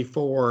ability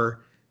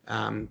for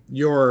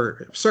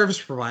your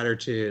service provider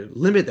to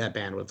limit that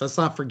bandwidth. Let's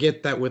not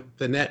forget that with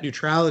the net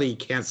neutrality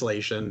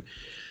cancellation,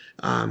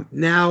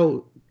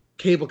 now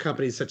cable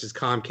companies such as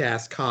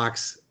Comcast,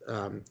 Cox,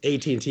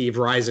 AT&T,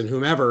 Verizon,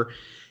 whomever,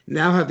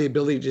 now have the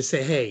ability to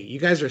say, hey, you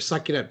guys are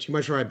sucking up too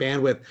much of my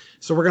bandwidth,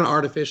 so we're going to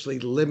artificially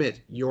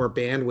limit your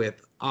bandwidth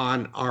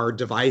on our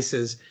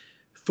devices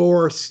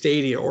for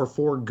Stadia or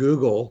for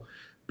Google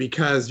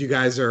because you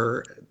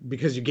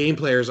game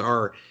players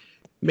are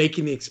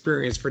making the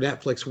experience for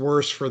Netflix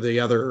worse for the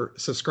other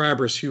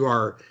subscribers who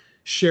are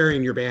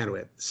sharing your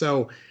bandwidth.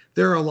 So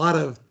there are a lot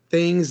of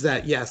things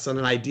that, yes, on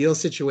an ideal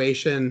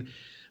situation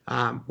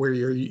where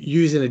you're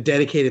using a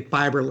dedicated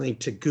fiber link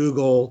to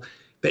Google,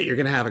 that you're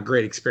going to have a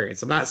great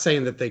experience. I'm not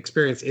saying that the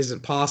experience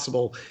isn't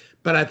possible,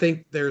 but I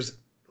think there's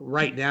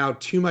right now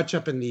too much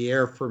up in the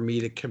air for me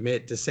to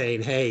commit to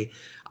saying, hey,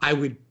 I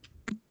would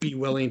be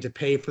willing to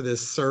pay for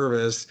this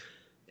service.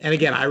 And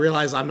again, I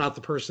realize I'm not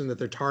the person that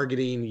they're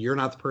targeting. You're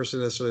not the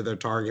person necessarily they're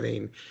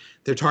targeting.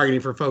 They're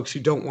targeting for folks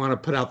who don't want to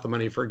put out the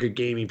money for a good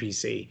gaming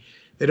PC.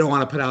 They don't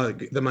want to put out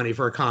the money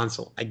for a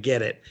console. I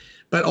get it.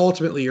 But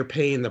ultimately, you're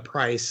paying the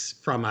price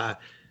from a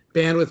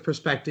bandwidth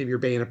perspective. You're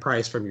paying a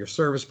price from your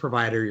service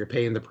provider. You're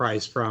paying the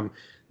price from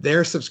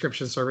their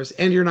subscription service.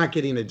 And you're not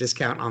getting a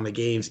discount on the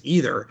games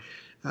either.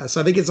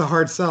 So I think it's a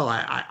hard sell.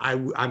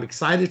 I'm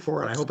excited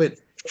for it.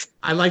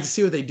 I'd like to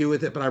see what they do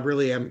with it, but I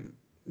really am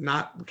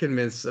not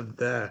convinced of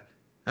the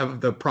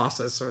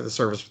process or the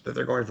service that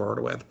they're going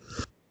forward with.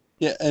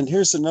 Yeah, and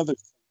here's another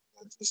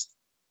thing that just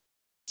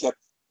kept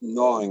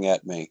gnawing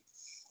at me.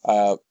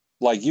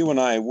 Like you and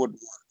I would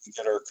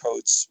get our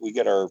codes, we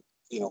get our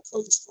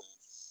codes for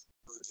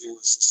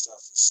reviews and stuff,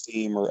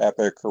 Steam or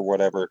Epic or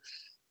whatever.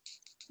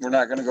 We're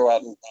not going to go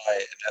out and buy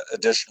an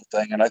additional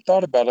thing. And I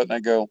thought about it and I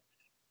go,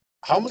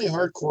 how many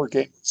hardcore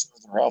gamers are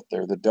there out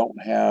there that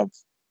don't have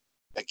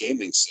a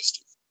gaming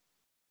system?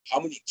 How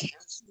many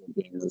casual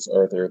gamers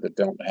are there that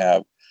don't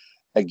have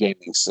a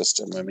gaming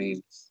system? I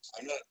mean,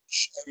 of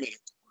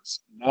course,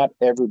 not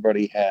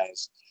everybody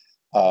has,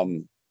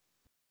 um,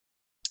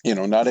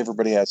 not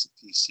everybody has a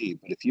PC,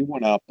 but if you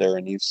went out there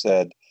and you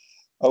said,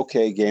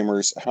 okay,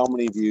 gamers, how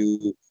many of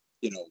you,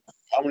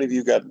 how many of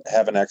you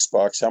have an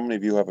Xbox? How many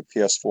of you have a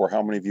PS4?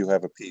 How many of you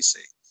have a PC?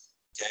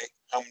 Okay.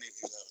 How many of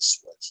you have a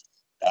Switch?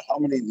 Now, how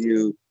many of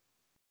you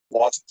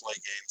want to play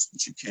games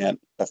but you can't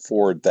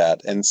afford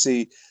that? And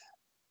see,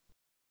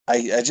 I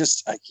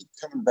keep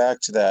coming back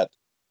to that.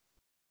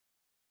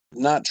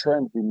 Not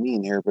trying to be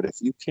mean here, but if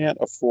you can't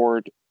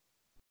afford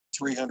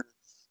 $300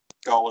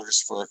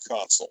 for a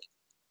console,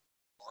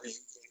 are you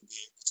going to be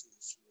able to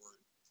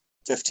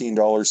afford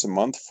 $15 a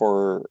month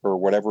or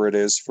whatever it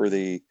is for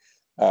the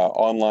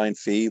online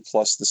fee,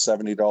 plus the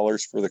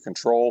 $70 for the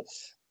control,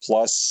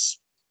 plus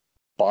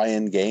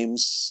buying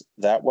games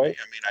that way?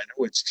 I mean, I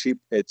know it's cheap.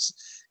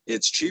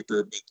 It's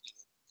cheaper, but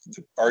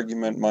the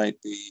argument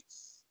might be,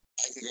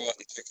 I can go out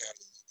and pick out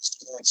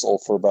a console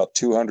for about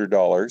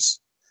 $200.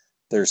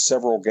 There's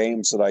several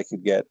games that I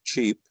could get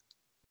cheap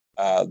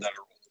that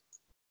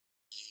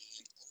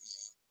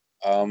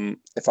are.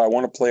 If I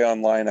want to play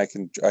online, I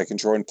can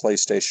join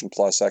PlayStation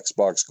Plus,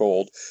 Xbox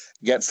Gold,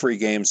 get free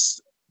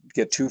games,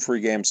 get 2 free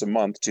games a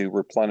month to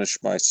replenish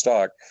my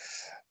stock.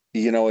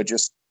 It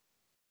just,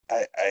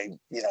 I'm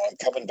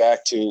coming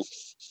back to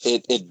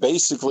it. It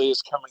basically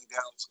is coming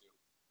down to,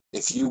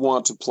 if you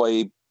want to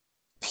play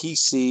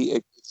PC,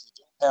 if you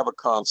don't have a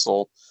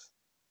console,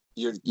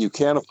 you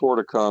can't afford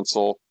a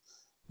console,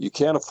 you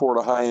can't afford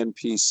a high-end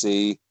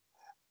PC,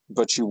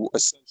 but you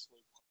essentially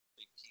want to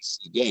play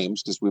PC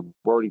games, because we've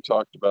already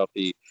talked about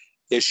the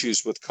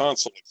issues with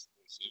console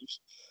exclusives.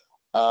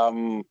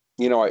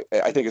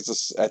 I think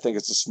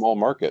it's a small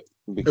market,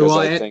 because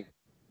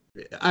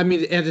I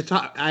mean, and to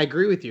top, I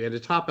agree with you. And to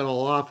top it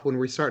all off, when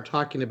we start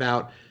talking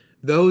about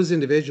those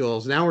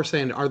individuals, now we're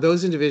saying, are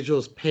those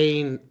individuals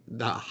paying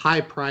the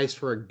high price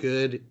for a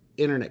good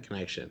internet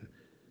connection?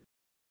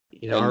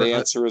 And the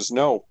answer is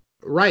no.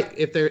 Right.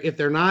 If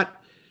they're not,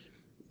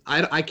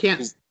 I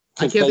can't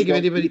think of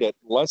anybody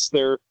unless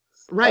they're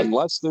right.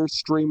 Unless they're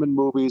streaming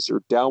movies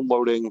or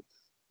downloading,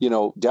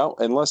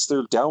 unless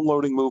they're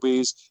downloading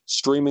movies,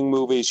 streaming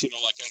movies. Like, I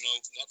know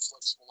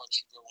Netflix will let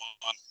you go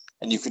on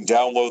and you can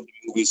download the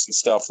movies and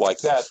stuff like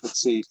that. But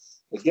see,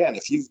 again,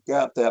 if you've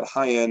got that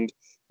high-end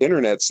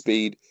internet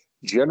speed,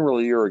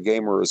 generally you're a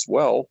gamer as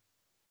well,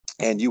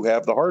 and you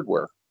have the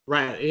hardware.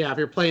 Right. Yeah. If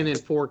you're playing in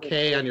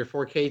 4K on your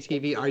 4K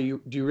TV,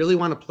 do you really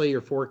want to play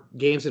your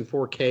games in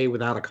 4K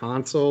without a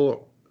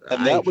console?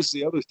 And that was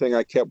the other thing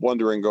I kept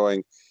wondering,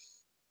 going,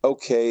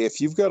 okay, if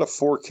you've got a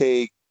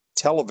 4K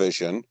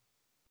television,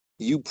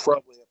 you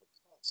probably have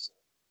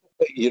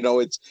a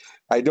console.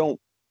 I don't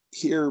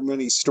hear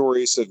many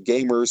stories of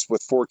gamers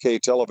with 4K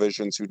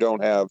televisions who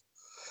don't have.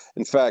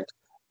 In fact,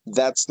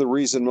 that's the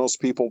reason most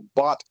people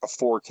bought a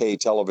 4K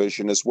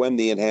television, is when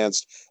the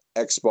enhanced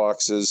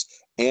Xboxes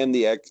and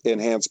the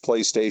enhanced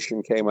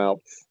PlayStation came out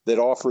that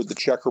offered the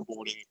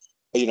checkerboarding,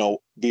 beyond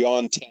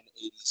 1080.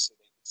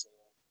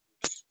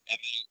 And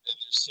they're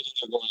sitting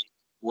there going,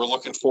 we're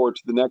looking forward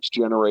to the next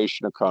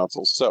generation of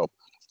consoles. So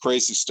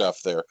crazy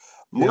stuff there.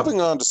 Yep.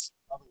 Moving on to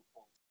another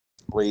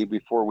point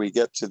before we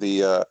get to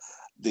the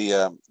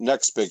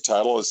next big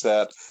title, is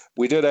that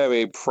we did have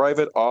a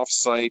private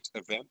off-site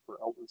event for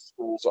Elder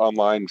Scrolls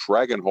Online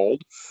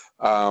Dragonhold.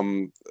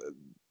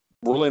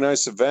 Really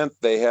nice event.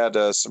 They had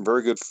some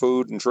very good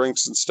food and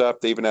drinks and stuff.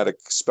 They even had a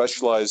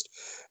specialized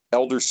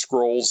Elder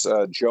Scrolls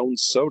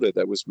Jones soda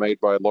that was made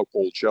by a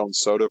local Jones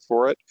soda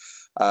for it.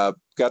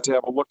 Got to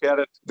have a look at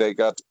it. They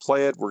got to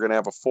play it. We're going to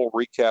have a full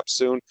recap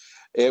soon.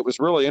 It was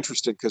really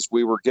interesting because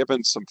we were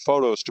given some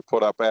photos to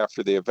put up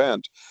after the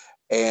event,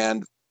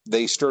 and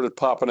they started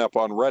popping up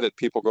on Reddit.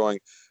 People going,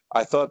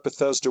 I thought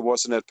Bethesda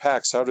wasn't at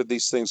PAX. How did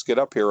these things get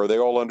up here? Are they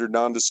all under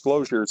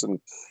non-disclosures? And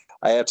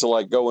I had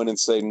to go in and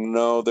say,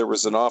 no, there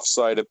was an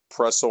off-site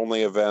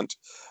press-only event.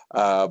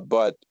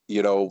 But,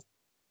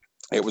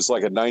 it was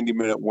like a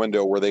 90-minute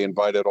window where they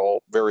invited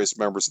all various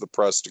members of the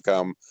press to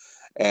come.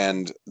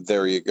 And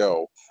there you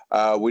go.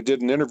 We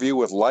did an interview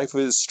with Life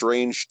is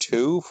Strange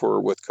 2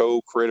 with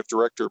co-creative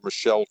director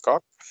Michelle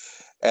Koch.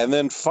 And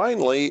then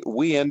finally,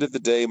 we ended the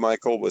day,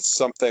 Michael, with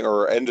something,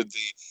 or ended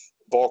the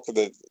bulk of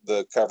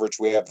the coverage.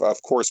 We have,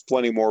 of course,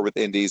 plenty more with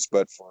indies,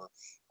 but for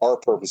our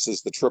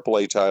purposes, the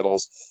AAA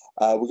titles.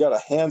 We got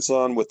a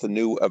hands-on with the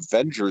new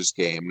Avengers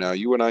game. Now,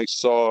 you and I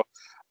saw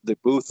the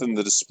booth and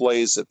the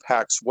displays at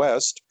PAX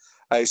West,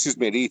 at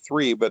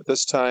E3, but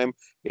this time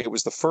it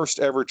was the first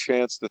ever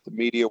chance that the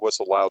media was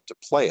allowed to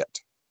play it.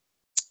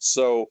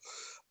 So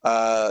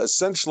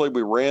essentially,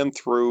 we ran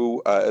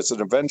through, it's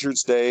an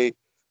Avengers Day,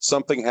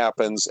 something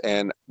happens,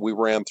 and we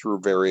ran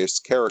through various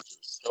characters.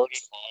 Started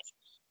off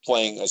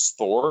playing as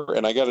Thor,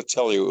 and I got to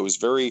tell you, it was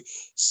very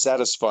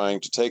satisfying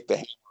to take the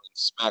hammer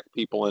smack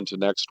people into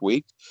next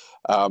week.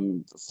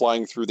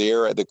 Flying through the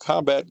air, the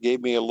combat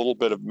gave me a little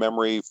bit of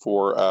memory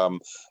for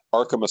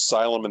Arkham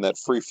Asylum, and that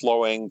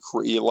free-flowing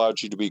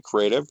allowed you to be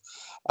creative.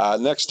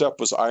 Next up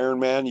was Iron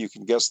Man. You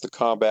can guess the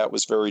combat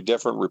was very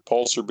different.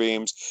 Repulsor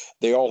beams.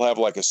 They all have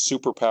like a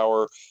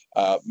superpower.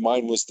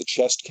 Mine was the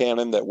chest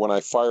cannon that when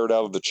I fired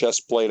out of the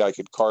chest plate, I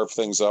could carve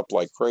things up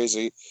like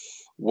crazy.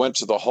 Went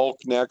to the Hulk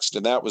next,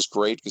 and that was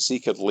great because he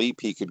could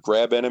leap, he could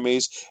grab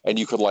enemies, and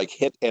you could like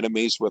hit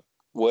enemies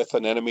with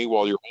an enemy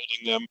while you're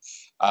holding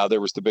them.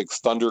 There was the big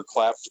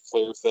thunderclap to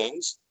clear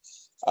things.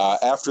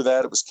 After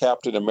that, it was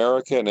Captain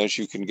America, and as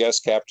you can guess,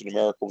 Captain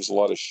America was a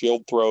lot of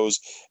shield throws,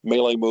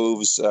 melee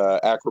moves,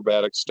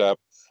 acrobatic stuff,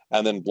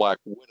 and then Black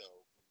Widow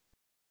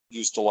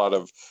used a lot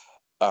of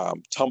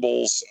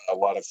tumbles, a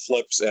lot of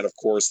flips, and of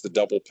course the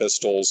double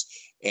pistols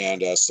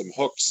and some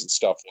hooks and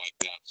stuff like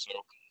that. So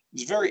it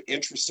was very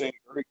interesting,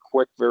 very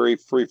quick, very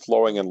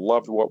free-flowing, and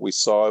loved what we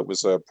saw. It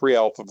was a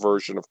pre-alpha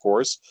version, of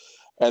course.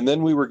 And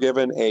then we were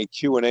given a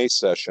Q&A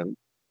session,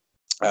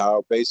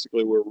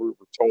 basically where we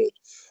were told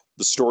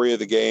the story of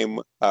the game,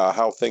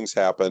 how things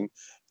happen,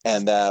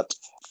 and that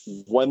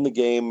when the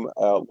game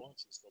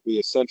launches, there'll be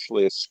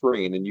essentially a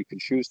screen, and you can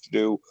choose to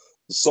do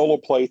the solo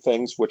play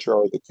things, which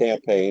are the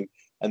campaign,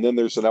 and then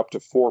there's an up to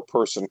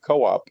 4-person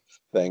co-op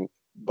thing.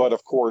 But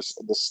of course,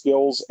 the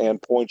skills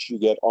and points you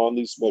get on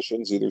these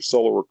missions, either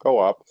solo or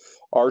co-op,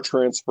 are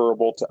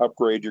transferable to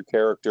upgrade your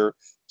character,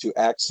 to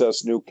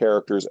access new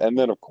characters, and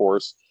then of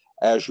course,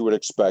 as you would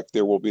expect,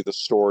 there will be the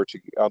store to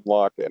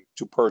unlock and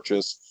to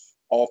purchase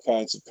all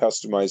kinds of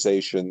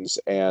customizations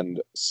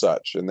and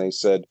such. And they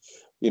said,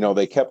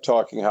 they kept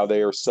talking how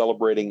they are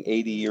celebrating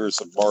 80 years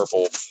of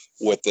Marvel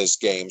with this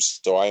game.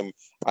 So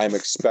I'm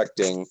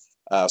expecting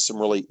some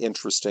really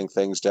interesting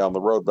things down the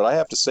road. But I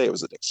have to say, it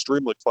was an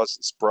extremely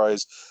pleasant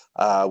surprise.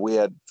 We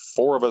had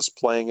 4 of us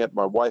playing it.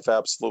 My wife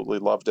absolutely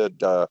loved it.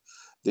 The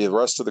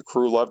rest of the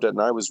crew loved it,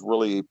 and I was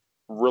really,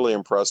 really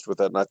impressed with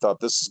it. And I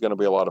thought this is going to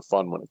be a lot of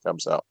fun when it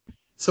comes out.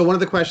 So one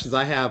of the questions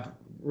I have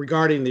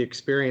regarding the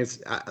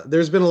experience,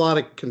 there's been a lot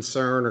of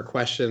concern or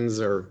questions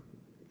or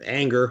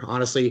anger,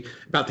 honestly,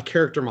 about the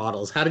character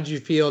models. How did you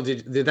feel?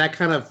 Did that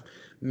kind of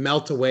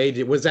melt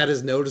away? Was that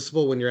as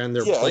noticeable when you're in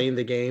there playing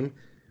the game?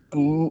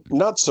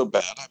 Not so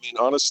bad. I mean,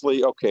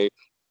 honestly, okay,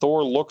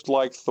 Thor looked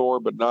like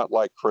Thor, but not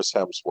like Chris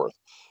Hemsworth.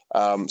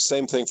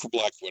 Same thing for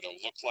Black Widow.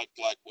 Looked like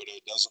Black Widow,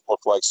 doesn't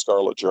look like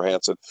Scarlett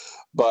Johansson.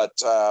 But,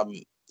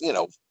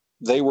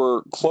 they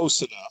were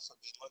close enough. I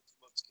mean,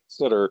 let's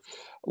consider,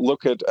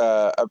 look at,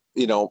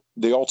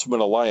 the Ultimate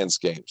Alliance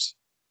games.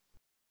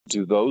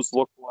 Do those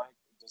look like,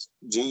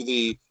 do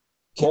the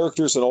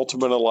characters in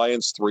Ultimate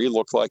Alliance 3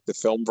 look like the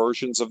film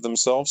versions of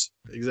themselves?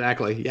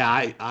 Exactly.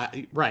 Yeah,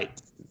 I right.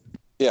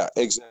 Yeah,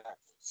 exactly.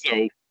 So, there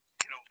you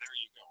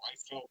go. I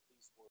felt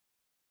these were.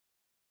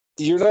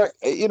 You're not,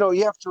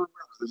 you have to remember,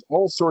 there's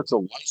all sorts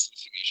of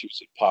licensing issues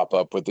that pop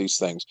up with these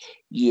things.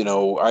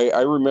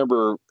 I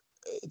remember,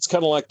 it's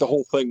kind of like the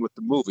whole thing with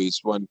the movies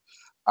when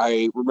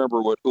I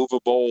remember what Uwe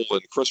Boll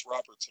and Chris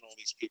Roberts and all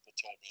these people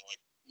told me, like,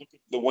 look at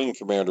the Wing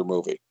Commander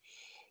movie.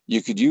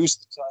 You could use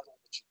the title,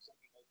 but you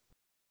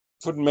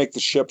couldn't make the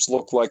ships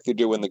look like they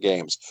do in the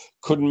games.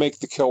 Couldn't make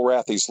the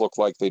Kilrathies look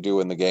like they do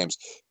in the games.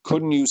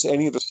 Couldn't use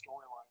any of the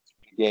storylines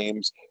in the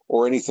games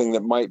or anything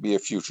that might be a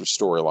future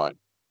storyline.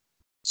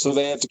 So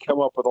they had to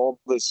come up with all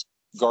this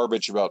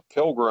garbage about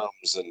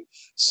pilgrims and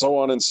so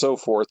on and so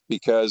forth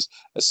because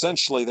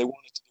essentially they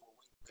wanted to do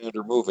a Wing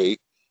Commander movie,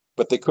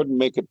 but they couldn't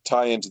make it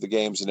tie into the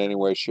games in any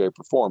way, shape,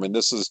 or form. And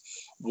this is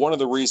one of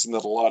the reasons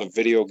that a lot of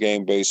video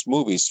game-based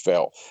movies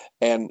fail.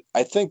 And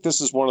I think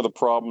this is one of the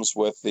problems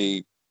with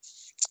the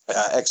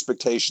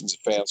expectations of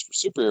fans for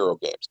superhero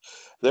games.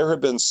 There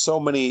have been so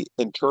many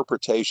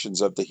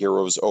interpretations of the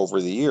heroes over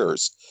the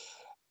years.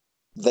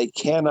 They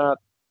cannot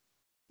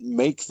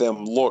make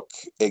them look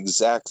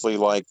exactly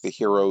like the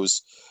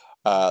heroes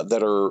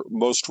that are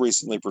most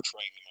recently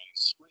portraying them on the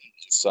screen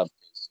in some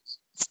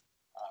cases.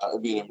 I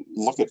mean,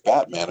 look at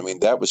Batman. I mean,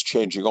 that was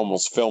changing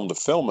almost film to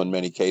film in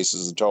many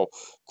cases until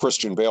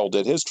Christian Bale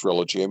did his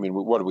trilogy. I mean,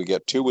 what do we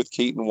get? 2 with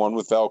Keaton, 1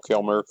 with Val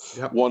Kilmer,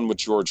 yep. 1 with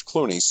George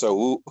Clooney.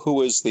 So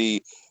who is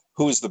the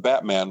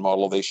Batman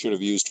model they should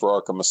have used for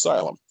Arkham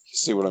Asylum? You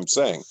see what I'm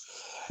saying?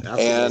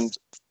 Absolutely. And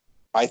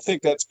I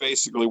think that's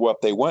basically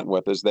what they went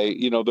with. Is they,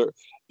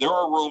 there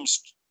are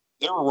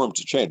room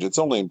to change. It's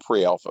only in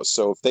pre-alpha.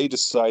 So if they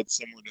decide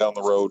somewhere down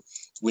the road,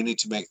 we need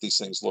to make these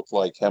things look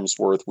like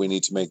Hemsworth, we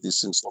need to make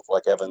these things look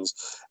like Evans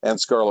and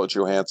Scarlett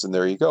Johansson,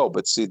 there you go.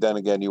 But see, then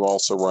again, you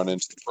also run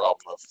into the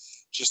problem of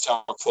just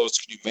how close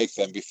can you make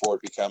them before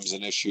it becomes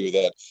an issue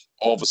that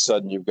all of a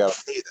sudden you've got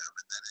to pay them.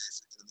 And then if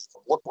you're going to make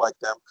them look like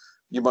them,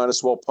 you might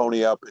as well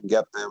pony up and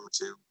get them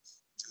to do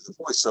the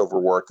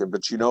voiceover work.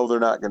 But they're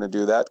not going to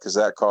do that because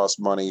that costs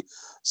money.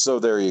 So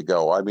there you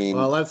go. I mean,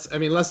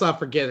 let's not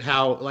forget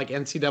how, like,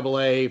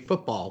 NCAA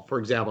football, for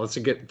example,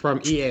 from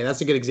EA.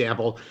 That's a good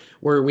example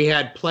where we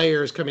had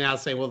players coming out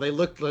saying, well, they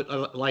look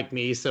like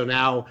me, so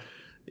now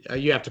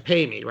you have to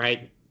pay me,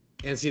 right?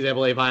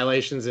 NCAA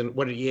violations. And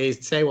what did EA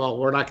say? Well,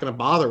 we're not going to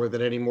bother with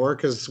it anymore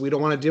because we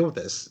don't want to deal with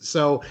this.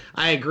 So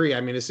I agree.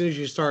 I mean, as soon as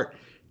you start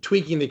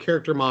tweaking the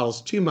character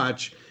models too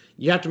much,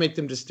 you have to make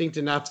them distinct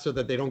enough so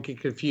that they don't get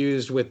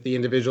confused with the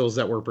individuals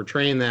that were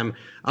portraying them.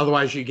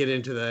 Otherwise, you get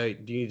into the,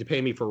 do you need to pay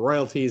me for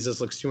royalties?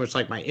 This looks too much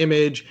like my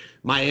image.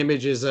 My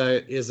image is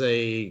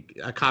a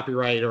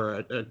copyright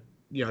or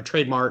a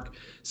trademark,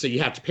 so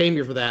you have to pay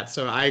me for that.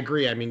 So I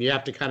agree. I mean, you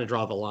have to kind of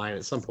draw the line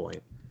at some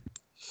point.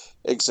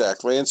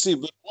 Exactly. And see,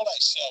 but what I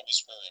saw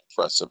was very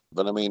impressive.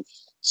 But I mean,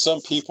 some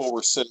people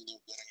were sitting there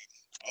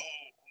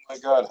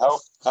going, oh my God,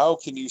 how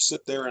can you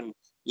sit there and,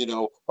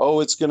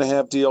 it's going to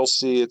have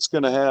DLC, it's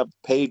going to have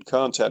paid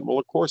content. Well,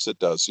 of course it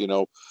does.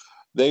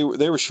 They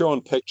were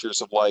showing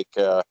pictures of like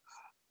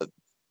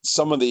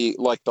some of the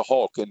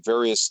Hulk in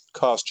various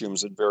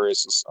costumes and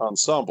various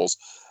ensembles.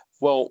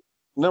 Well,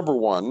 number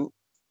one,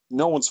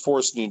 no one's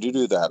forcing you to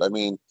do that. I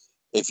mean,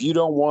 if you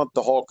don't want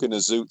the Hulk in a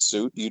zoot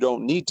suit, you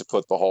don't need to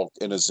put the Hulk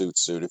in a zoot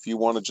suit. If you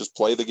want to just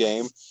play the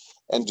game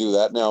and do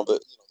that. Now, the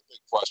big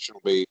question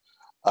will be,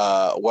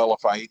 well,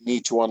 if I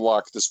need to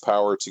unlock this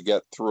power to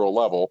get through a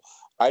level,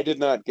 I did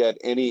not get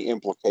any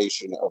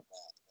implication of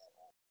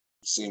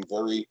that. It seemed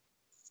very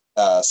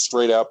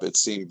straight up. It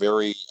seemed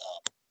very,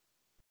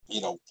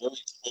 very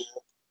clear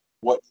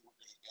what you were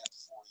going to get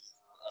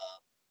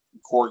for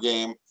your core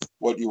game,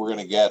 what you were going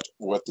to get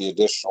with the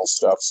additional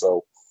stuff.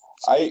 So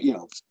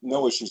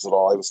no issues at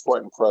all. I was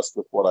quite impressed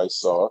with what I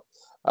saw.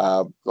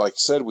 Like I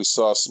said, we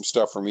saw some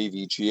stuff from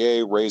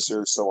EVGA,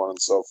 Razer, so on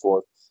and so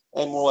forth,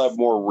 and we'll have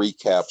more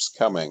recaps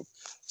coming.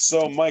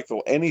 So,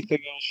 Michael, anything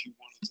else you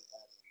wanted to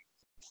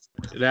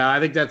add? No, I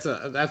think that's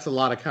a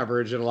lot of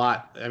coverage and a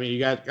lot. I mean, you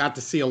got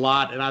to see a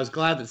lot, and I was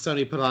glad that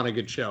Sony put on a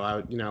good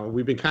show.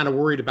 We've been kind of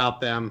worried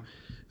about them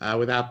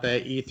without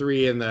the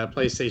E3 and the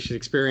PlayStation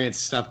Experience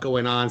stuff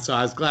going on. So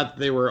I was glad that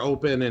they were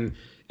open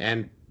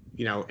and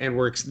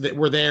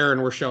we're there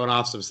and we're showing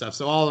off some stuff.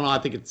 So all in all, I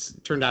think it's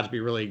turned out to be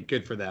really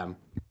good for them.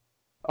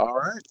 All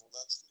right, well,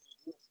 that's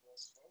the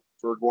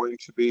we're going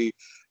to be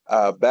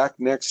back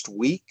next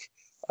week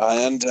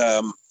and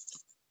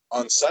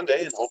on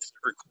Sunday, and hopefully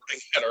recording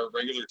at our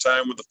regular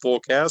time with the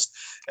full cast.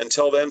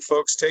 Until then,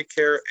 folks, take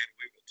care and